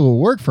people who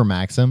work for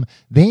Maxim,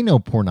 they know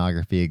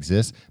pornography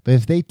exists, but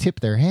if they tip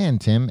their hand,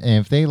 Tim,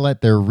 and if they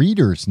let their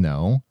readers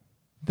know,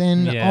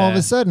 then all of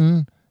a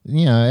sudden,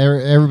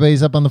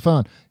 everybody's up on the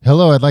phone.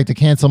 Hello, I'd like to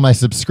cancel my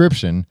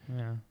subscription.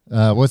 Yeah.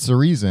 What's the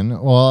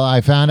reason? Well,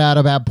 I found out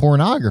about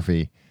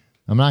pornography.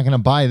 I'm not going to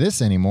buy this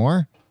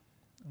anymore.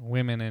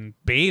 Women in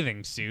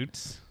bathing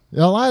suits.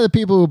 A lot of the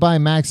people who buy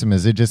Maxim,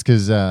 is it just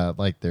because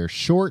they're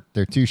short?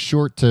 They're too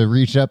short to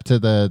reach up to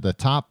the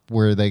top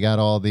where they got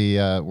all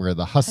the where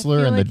the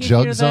hustler and the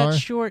jugs are. If you're that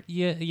short,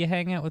 you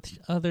hang out with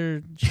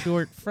other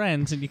short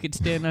friends and you could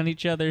stand on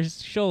each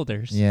other's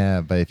shoulders.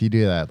 Yeah, but if you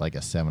do that like a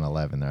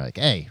 7-Eleven, they're like,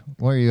 "Hey,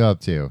 what are you up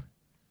to?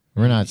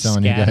 We're not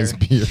selling you guys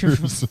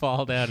beers."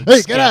 Fall down.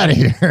 Hey, get out of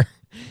here.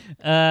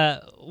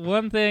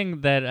 One thing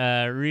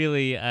that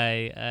really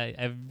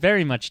I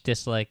very much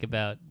dislike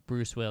about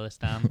Bruce Willis,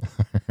 Tom?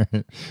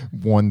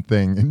 One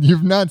thing. And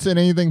you've not said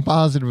anything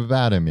positive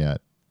about him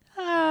yet.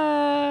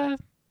 Yeah.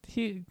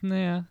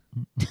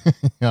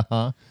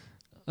 Uh-huh.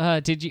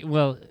 Did you?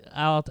 Well,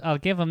 I'll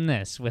give him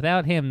this.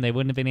 Without him, they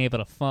wouldn't have been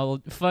able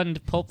to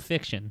fund Pulp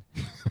Fiction.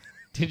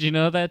 Did you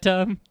know that,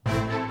 Tom?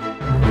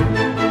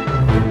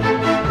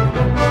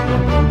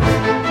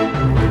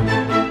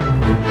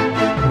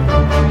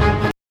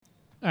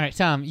 All right,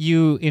 Tom,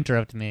 you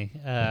interrupt me.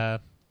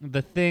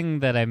 The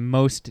thing that I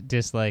most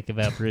dislike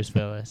about Bruce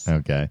Willis,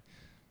 Okay.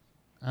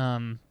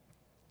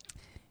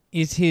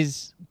 is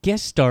his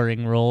guest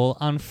starring role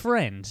on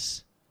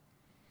Friends.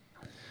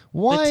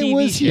 Why TV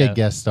was he a show.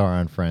 guest star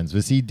on Friends?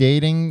 Was he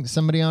dating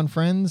somebody on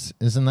Friends?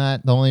 Isn't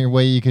that the only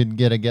way you could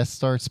get a guest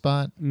star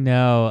spot?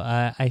 No,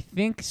 I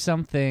think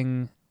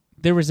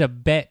there was a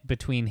bet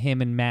between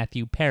him and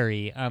Matthew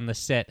Perry on the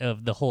set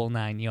of The Whole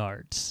Nine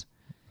Yards.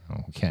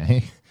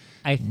 Okay.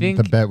 I think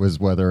The bet was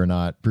whether or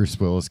not Bruce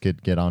Willis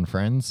could get on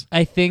Friends.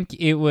 I think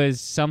it was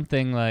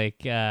something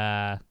like.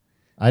 I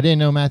didn't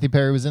know Matthew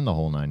Perry was in The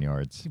Whole Nine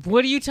Yards.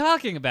 What are you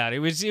talking about? It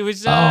was.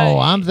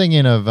 I'm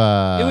thinking of.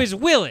 It was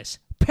Willis,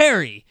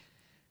 Perry,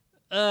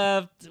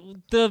 the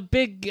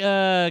big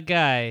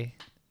guy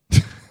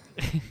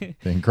The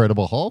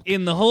Incredible Hulk.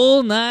 in The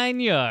Whole Nine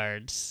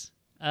Yards.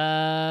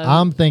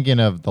 I'm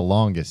thinking of The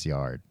Longest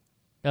Yard.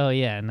 Oh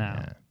yeah, no.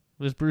 Yeah.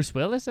 Was Bruce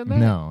Willis in that?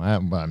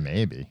 No,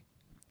 maybe.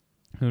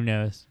 Who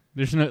knows?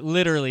 There's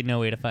literally no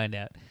way to find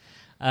out.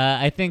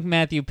 I think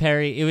Matthew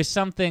Perry. It was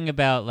something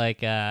about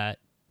like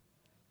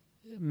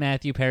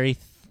Matthew Perry.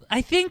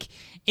 I think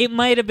it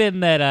might have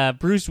been that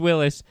Bruce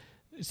Willis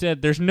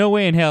said, "There's no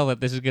way in hell that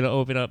this is going to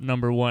open up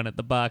number one at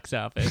the box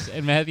office,"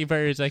 and Matthew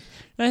Perry's like,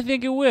 "I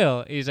think it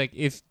will." He's like,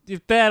 "If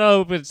that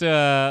opens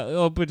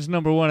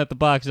number one at the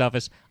box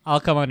office,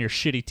 I'll come on your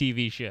shitty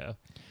TV show."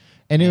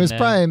 And it was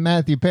probably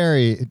Matthew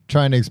Perry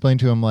trying to explain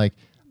to him, like,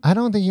 I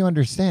don't think you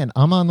understand.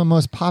 I'm on the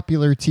most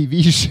popular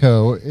TV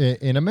show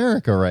in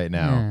America right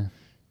now.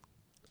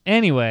 Yeah.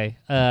 Anyway,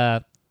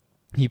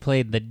 he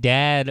played the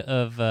dad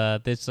of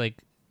this, like...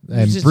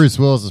 And Bruce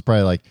Willis is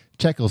probably like,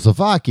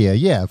 Czechoslovakia,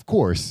 yeah, of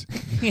course.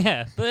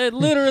 Yeah, but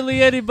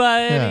literally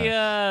anybody,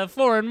 any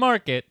foreign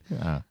market.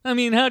 Yeah. I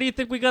mean, how do you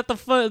think we got the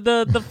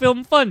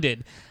film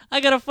funded? I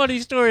got a funny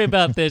story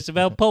about this,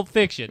 about Pulp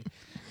Fiction.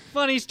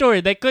 Funny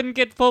story. They couldn't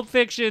get Pulp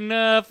Fiction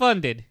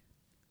funded.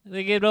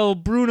 They get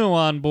old Bruno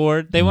on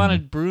board. They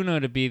wanted Bruno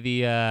to be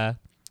the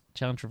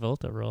John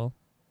Travolta role.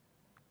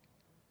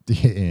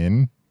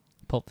 In?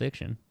 Pulp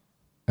Fiction.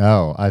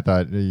 Oh, I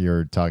thought you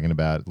were talking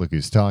about Look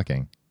Who's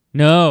Talking.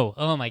 No.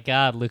 Oh, my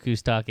God. Look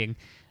Who's Talking.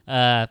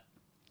 I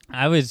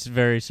was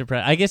very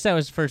surprised. I guess that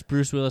was the first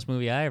Bruce Willis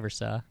movie I ever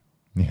saw.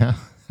 Yeah,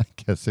 I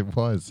guess it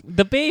was.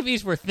 The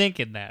babies were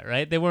thinking that,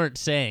 right? They weren't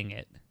saying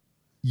it.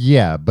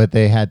 Yeah, but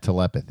they had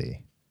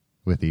telepathy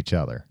with each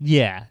other.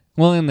 Yeah.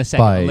 Well, in the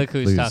second one, Look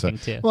Who's Talking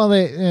too. Well,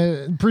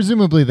 they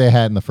presumably they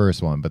had in the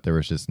first one, but there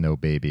was just no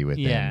baby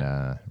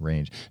within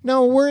range.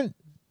 No, weren't...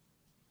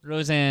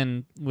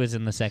 Roseanne was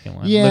in the second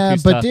one. Yeah, Look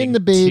Who's but Talking didn't the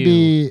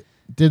baby... 2.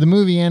 Did the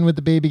movie end with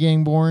the baby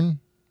getting born?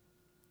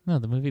 No,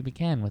 the movie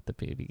began with the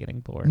baby getting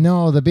born.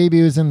 No, the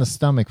baby was in the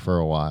stomach for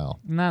a while.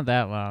 Not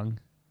that long.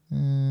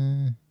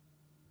 At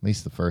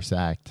least the first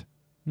act.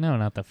 No,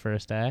 not the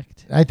first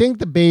act. I think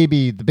the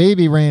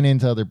baby ran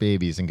into other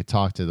babies and could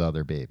talk to the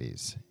other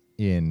babies.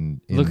 In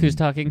Look Who's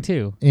Talking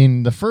too.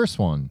 In the first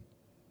one.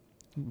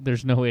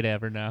 There's no way to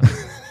ever know.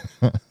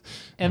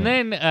 And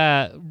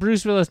then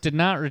Bruce Willis did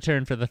not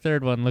return for the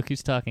third one, Look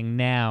Who's Talking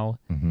Now,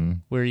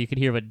 where you could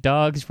hear what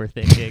dogs were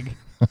thinking.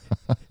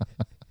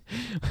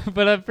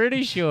 But I'm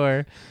pretty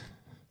sure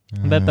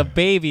that the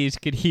babies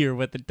could hear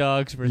what the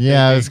dogs were thinking.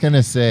 Yeah, I was going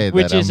to say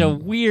which that. Is a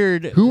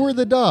weird... Who were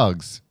the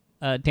dogs?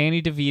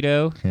 Danny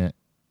DeVito Yeah.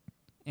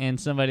 and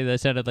somebody that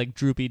sounded like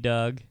Droopy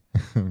Dog.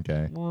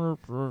 Okay. Oh,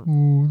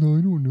 no,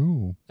 I don't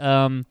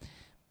know.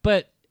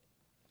 But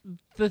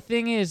the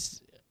thing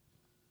is,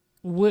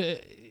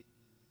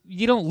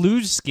 you don't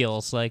lose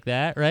skills like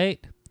that, right?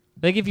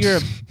 Like if you're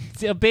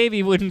a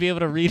baby, wouldn't be able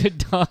to read a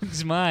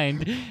dog's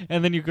mind,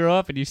 and then you grow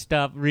up and you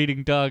stop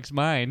reading dogs'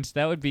 minds.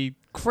 That would be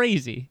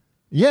crazy.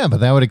 Yeah, but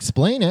that would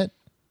explain it.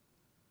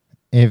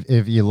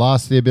 If you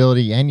lost the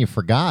ability and you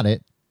forgot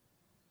it.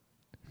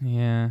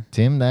 Yeah.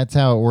 Tim, that's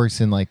how it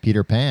works in like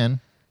Peter Pan.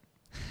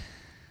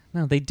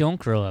 No, they don't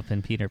grow up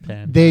in Peter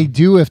Pan. They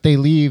do if they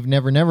leave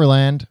Never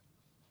Neverland.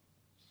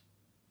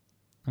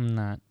 I'm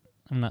not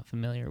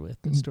familiar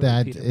with the story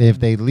That of Peter if Pan.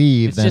 they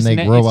leave, It's then just they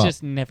grow it's up.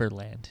 just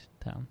Neverland,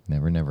 Tom.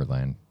 Never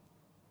Neverland.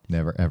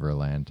 Never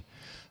Everland.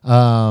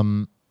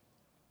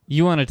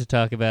 You wanted to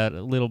talk about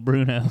Little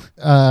Bruno.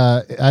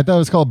 I thought it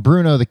was called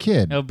Bruno the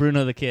Kid. Oh,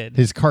 Bruno the Kid.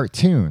 His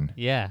cartoon.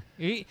 Yeah.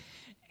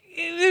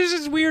 There's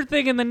this weird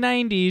thing in the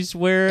 90s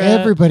where...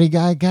 Everybody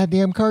got a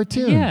goddamn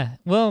cartoon. Yeah.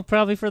 Well,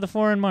 probably for the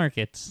foreign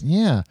markets.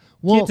 Yeah.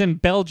 Well, Kids in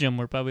Belgium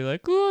were probably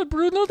like, oh,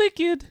 Bruno the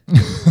Kid.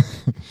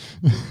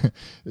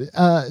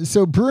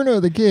 So Bruno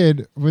the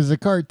Kid was a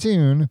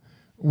cartoon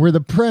where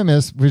the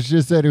premise was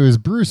just that it was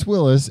Bruce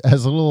Willis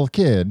as a little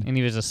kid. And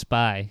he was a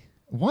spy.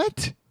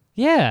 What?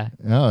 Yeah.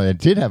 Oh, it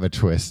did have a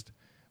twist.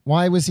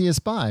 Why was he a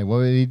spy?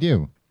 What did he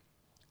do?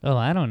 Oh,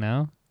 I don't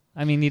know.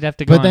 I mean, you'd have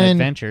to go on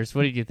adventures.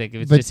 What did you think? It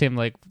was just him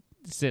like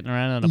sitting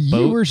around on a boat.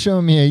 You were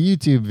showing me a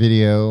YouTube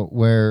video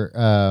where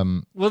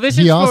well, this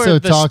is for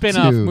the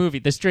spin-off movie,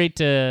 the straight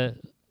to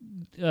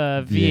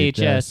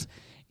VHS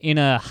in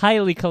a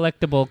highly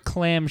collectible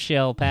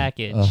clamshell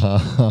package.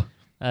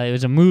 It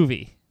was a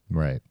movie,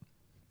 right,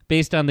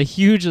 based on the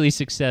hugely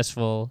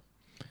successful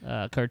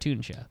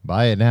cartoon show.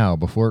 Buy it now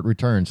before it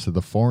returns to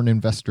the foreign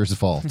investor's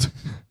vault.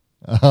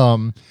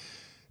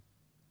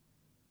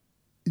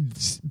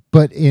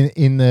 But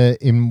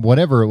in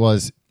whatever it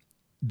was,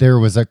 there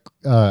was a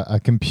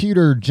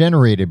computer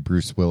generated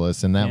Bruce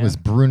Willis, and that was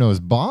Bruno's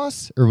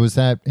boss, or was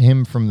that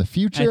him from the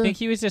future? I think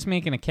he was just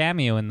making a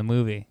cameo in the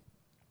movie.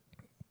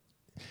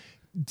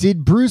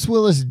 Did Bruce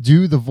Willis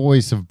do the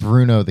voice of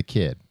Bruno the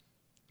kid?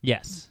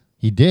 Yes,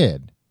 he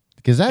did,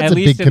 because that's at a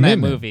least big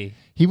commitment. That movie.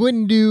 He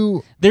wouldn't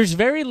do... There's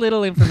very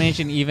little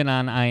information even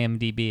on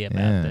IMDb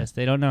about this.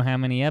 They don't know how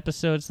many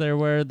episodes there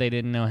were. They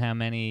didn't know how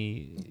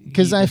many...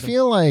 Because I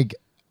feel like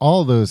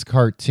all those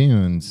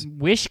cartoons...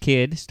 Wish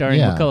Kid,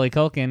 starring Macaulay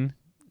Culkin,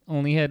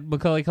 only had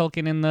Macaulay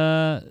Culkin in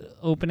the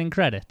opening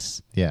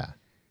credits. Yeah.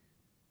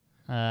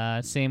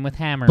 Same with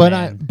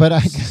Hammerman. But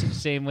I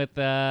Same with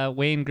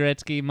Wayne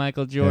Gretzky,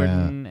 Michael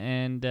Jordan,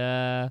 and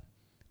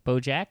Bo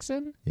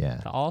Jackson?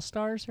 Yeah. The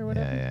All-Stars or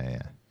whatever?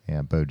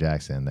 Yeah, Bo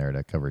Jackson there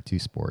to cover 2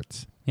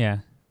 sports. Yeah.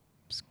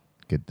 It's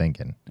good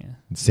thinking. Yeah.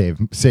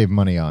 Save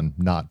money on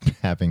not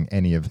having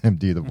any of them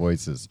do the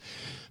voices.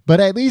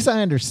 But at least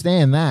I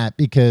understand that,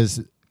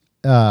 because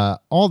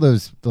all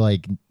those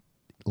like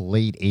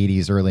late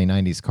 80s, early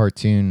 90s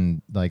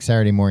cartoon, like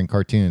Saturday morning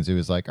cartoons, it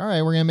was like, all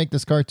right, we're going to make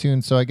this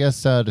cartoon. So I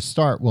guess to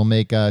start, we'll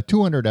make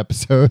 200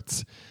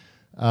 episodes.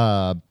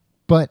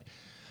 But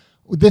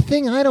the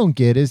thing I don't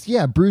get is,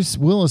 Bruce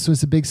Willis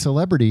was a big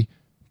celebrity.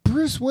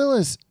 Bruce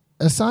Willis,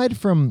 aside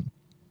from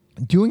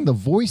doing the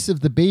voice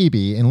of the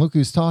baby and Look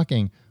Who's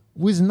Talking,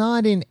 was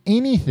not in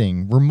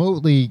anything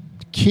remotely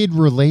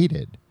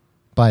kid-related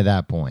by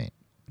that point.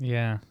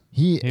 Yeah.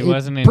 He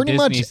wasn't in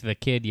Disney's The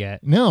Kid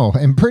yet. No,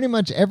 and pretty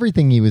much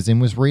everything he was in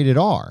was rated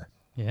R.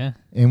 Yeah.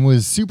 And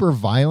was super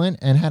violent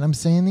and had him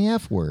saying the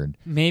F word.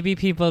 Maybe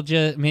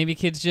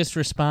kids just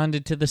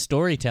responded to the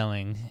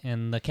storytelling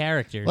and the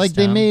characters. Like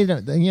they made,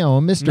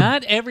 Mr.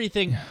 Not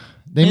everything.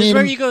 This is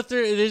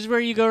where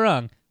you go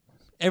wrong.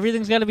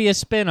 Everything's got to be a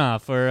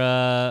spin-off or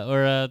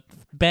a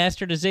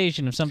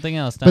bastardization of something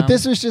else, Tom. But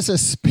this was just a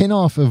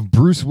spin-off of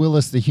Bruce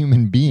Willis, the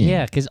human being.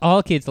 Yeah, because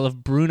all kids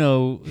love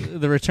Bruno,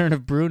 the return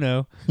of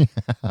Bruno.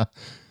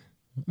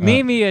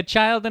 Name me a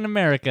child in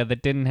America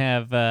that didn't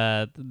have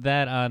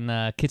that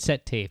on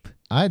cassette tape.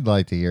 I'd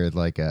like to hear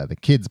like the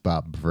Kids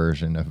Bop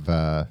version of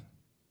the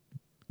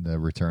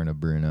return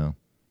of Bruno.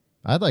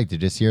 I'd like to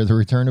just hear the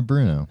return of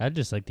Bruno. I'd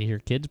just like to hear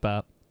Kids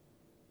Bop.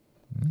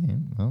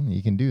 Well,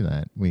 you can do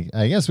that.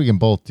 I guess we can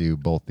both do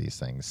both these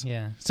things.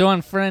 Yeah. So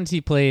on Friends, he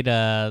played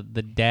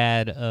the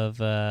dad of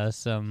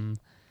some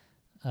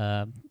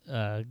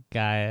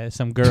guy,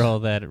 some girl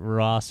that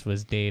Ross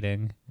was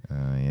dating.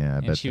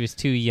 And she was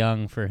too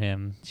young for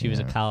him. She was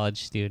a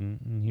college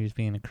student, and he was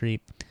being a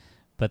creep.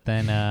 But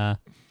then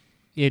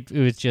it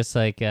was just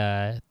like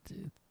the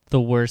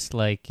worst.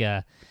 Like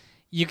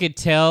you could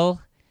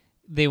tell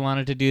they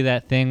wanted to do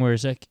that thing where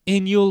it's like,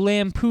 and you'll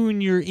lampoon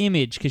your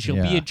image because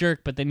you'll be a jerk,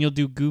 but then you'll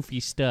do goofy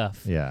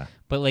stuff. Yeah.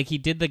 But like he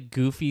did the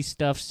goofy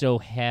stuff so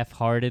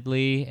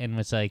half-heartedly, and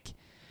was like,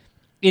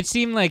 it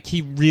seemed like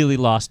he really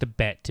lost a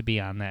bet to be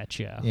on that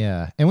show.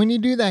 Yeah. And when you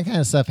do that kind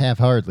of stuff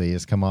half-heartedly,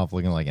 it's come off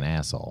looking like an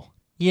asshole.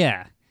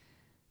 Yeah.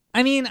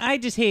 I mean, I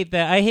just hate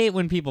that. I hate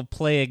when people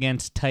play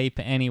against type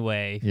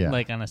anyway,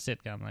 like on a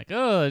sitcom. Like,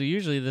 oh,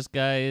 usually this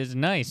guy is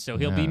nice, so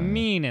he'll be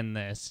mean in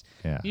this.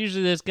 Yeah.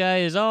 Usually this guy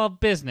is all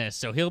business,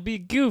 so he'll be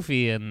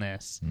goofy in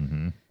this.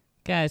 Mm-hmm.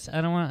 Guys,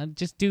 I don't want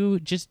to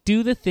just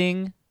do the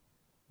thing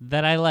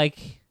that I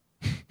like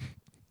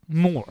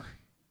more,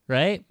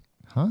 right?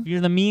 Huh? If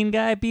you're the mean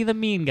guy, be the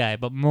mean guy,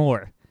 but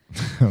more.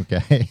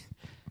 Okay.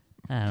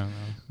 I don't know.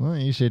 Well,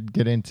 you should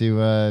get into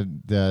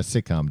the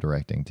sitcom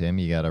directing, Tim.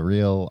 You got a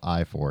real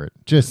eye for it.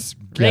 Just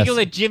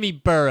regular Jimmy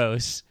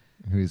Burrows.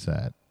 Who's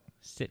that?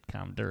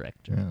 Sitcom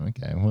director. Oh,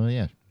 okay. Well,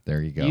 yeah.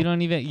 There you go.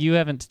 You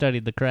haven't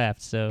studied the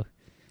craft, so.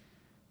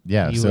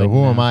 Yeah. So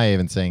who am I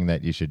even saying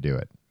that you should do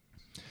it?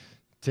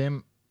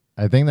 Tim,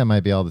 I think that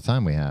might be all the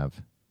time we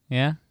have.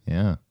 Yeah.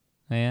 Yeah.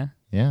 Yeah.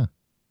 Yeah.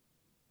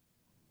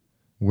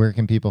 Where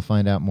can people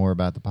find out more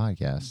about the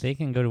podcast? They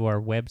can go to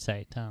our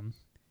website, Tom.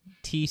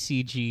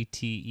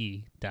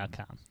 tcgte.com.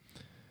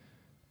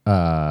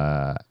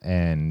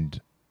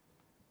 And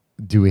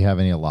do we have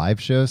any live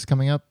shows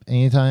coming up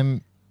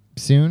anytime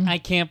soon? I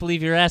can't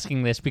believe you're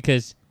asking this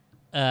because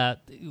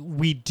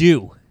we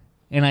do.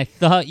 And I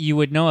thought you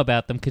would know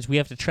about them because we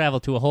have to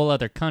travel to a whole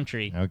other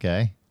country.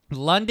 Okay.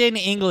 London,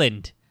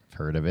 England.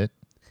 Heard of it.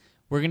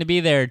 We're going to be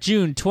there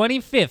June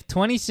 25th,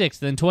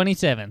 26th, and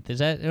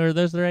 27th. Are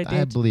those the right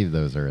dates? I believe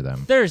those are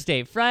them.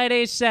 Thursday,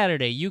 Friday,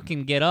 Saturday. You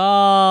can get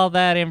all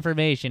that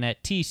information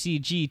at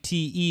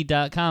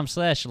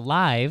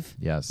tcgte.com/live.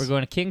 Yes. We're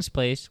going to King's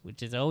Place,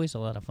 which is always a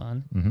lot of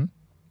fun.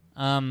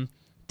 Mm-hmm.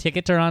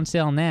 Tickets are on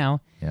sale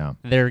now. Yeah.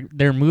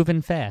 They're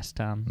moving fast,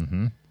 Tom.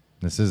 Mm-hmm.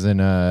 This isn't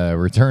a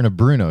Return of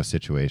Bruno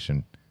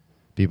situation.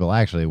 People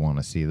actually want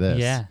to see this.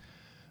 Yeah.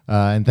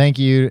 And thank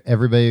you,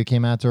 everybody who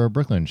came out to our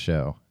Brooklyn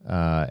show.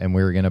 And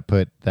we were going to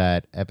put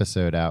that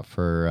episode out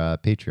for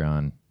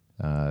Patreon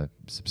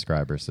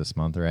subscribers this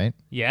month, right?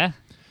 Yeah.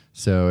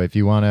 So if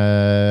you want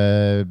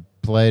to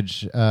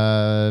pledge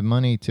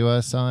money to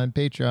us on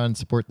Patreon and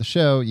support the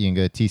show, you can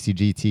go to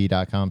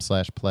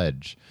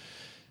tcgt.com/pledge.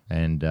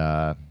 And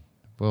what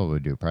will we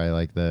do? Probably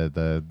like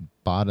the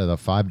bot of the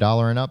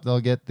 $5 and up,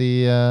 they'll get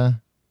the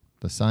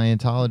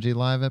Scientology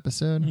live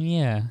episode.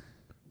 Yeah.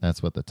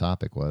 That's what the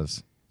topic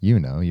was. You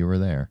know, you were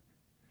there.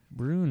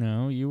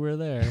 Bruno, you were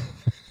there.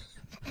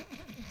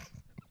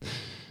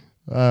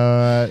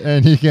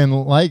 And you can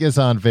like us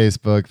on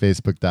Facebook,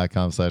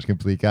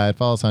 facebook.com/Complete Guide.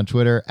 Follow us on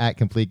Twitter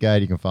 @Complete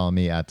Guide. You can follow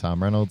me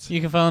 @Tom Reynolds.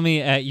 You can follow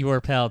me at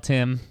your pal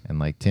Tim. And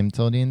like Tim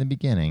told you in the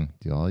beginning,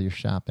 do all your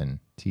shopping.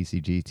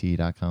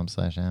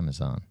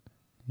 tcgt.com/Amazon.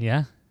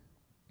 Yeah.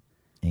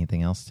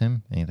 Anything else,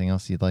 Tim? Anything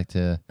else you'd like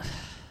to...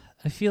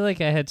 I feel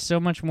like I had so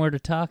much more to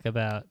talk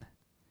about.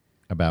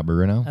 About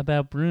Bruno?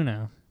 About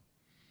Bruno.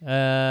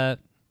 I'll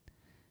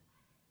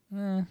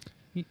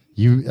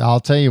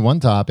tell you one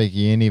topic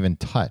you didn't even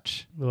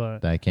touch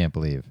What? that I can't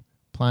believe.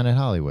 Planet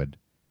Hollywood.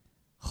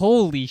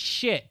 Holy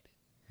shit.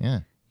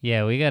 Yeah.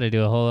 Yeah, we got to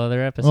do a whole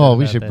other episode. Oh,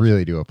 we about should this.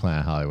 really do a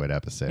Planet Hollywood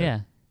episode.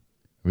 Yeah.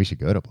 We should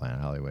go to Planet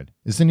Hollywood.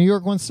 Is the New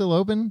York one still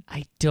open?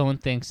 I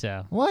don't think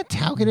so. What?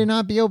 How could it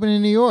not be open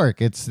in New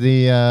York? It's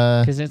the...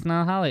 Because it's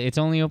not Hollywood. It's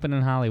only open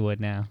in Hollywood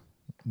now.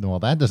 Well,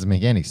 that doesn't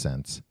make any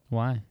sense.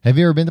 Why? Have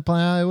you ever been to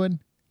Planet Hollywood?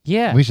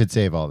 Yeah. We should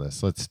save all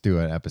this. Let's do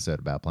an episode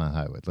about Planet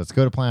Hollywood. Let's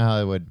go to Planet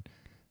Hollywood.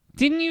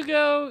 Didn't you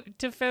go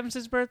to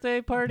Fem's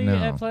birthday party No.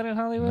 at Planet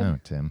Hollywood? No,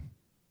 Tim.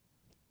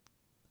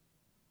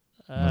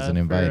 Wasn't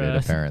invited,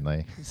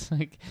 apparently. It's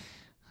like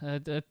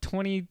the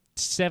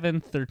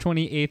 27th or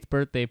 28th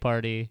birthday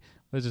party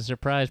was a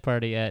surprise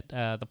party at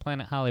the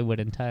Planet Hollywood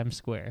in Times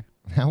Square.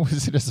 How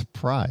was it a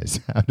surprise?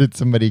 How did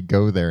somebody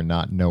go there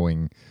not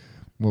knowing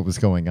what was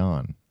going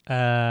on?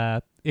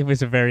 It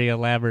was a very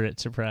elaborate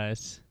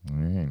surprise. All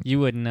right. You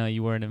wouldn't know.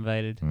 You weren't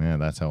invited. Yeah,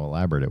 that's how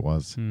elaborate it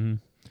was. Mm-hmm.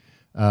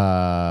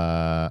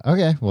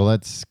 Okay, well,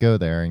 let's go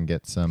there and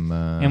get some...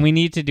 and we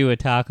need to do a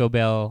Taco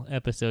Bell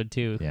episode,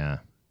 too. Yeah.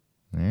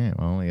 All right,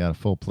 well, we got a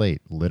full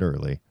plate,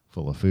 literally,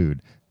 full of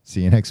food.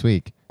 See you next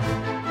week.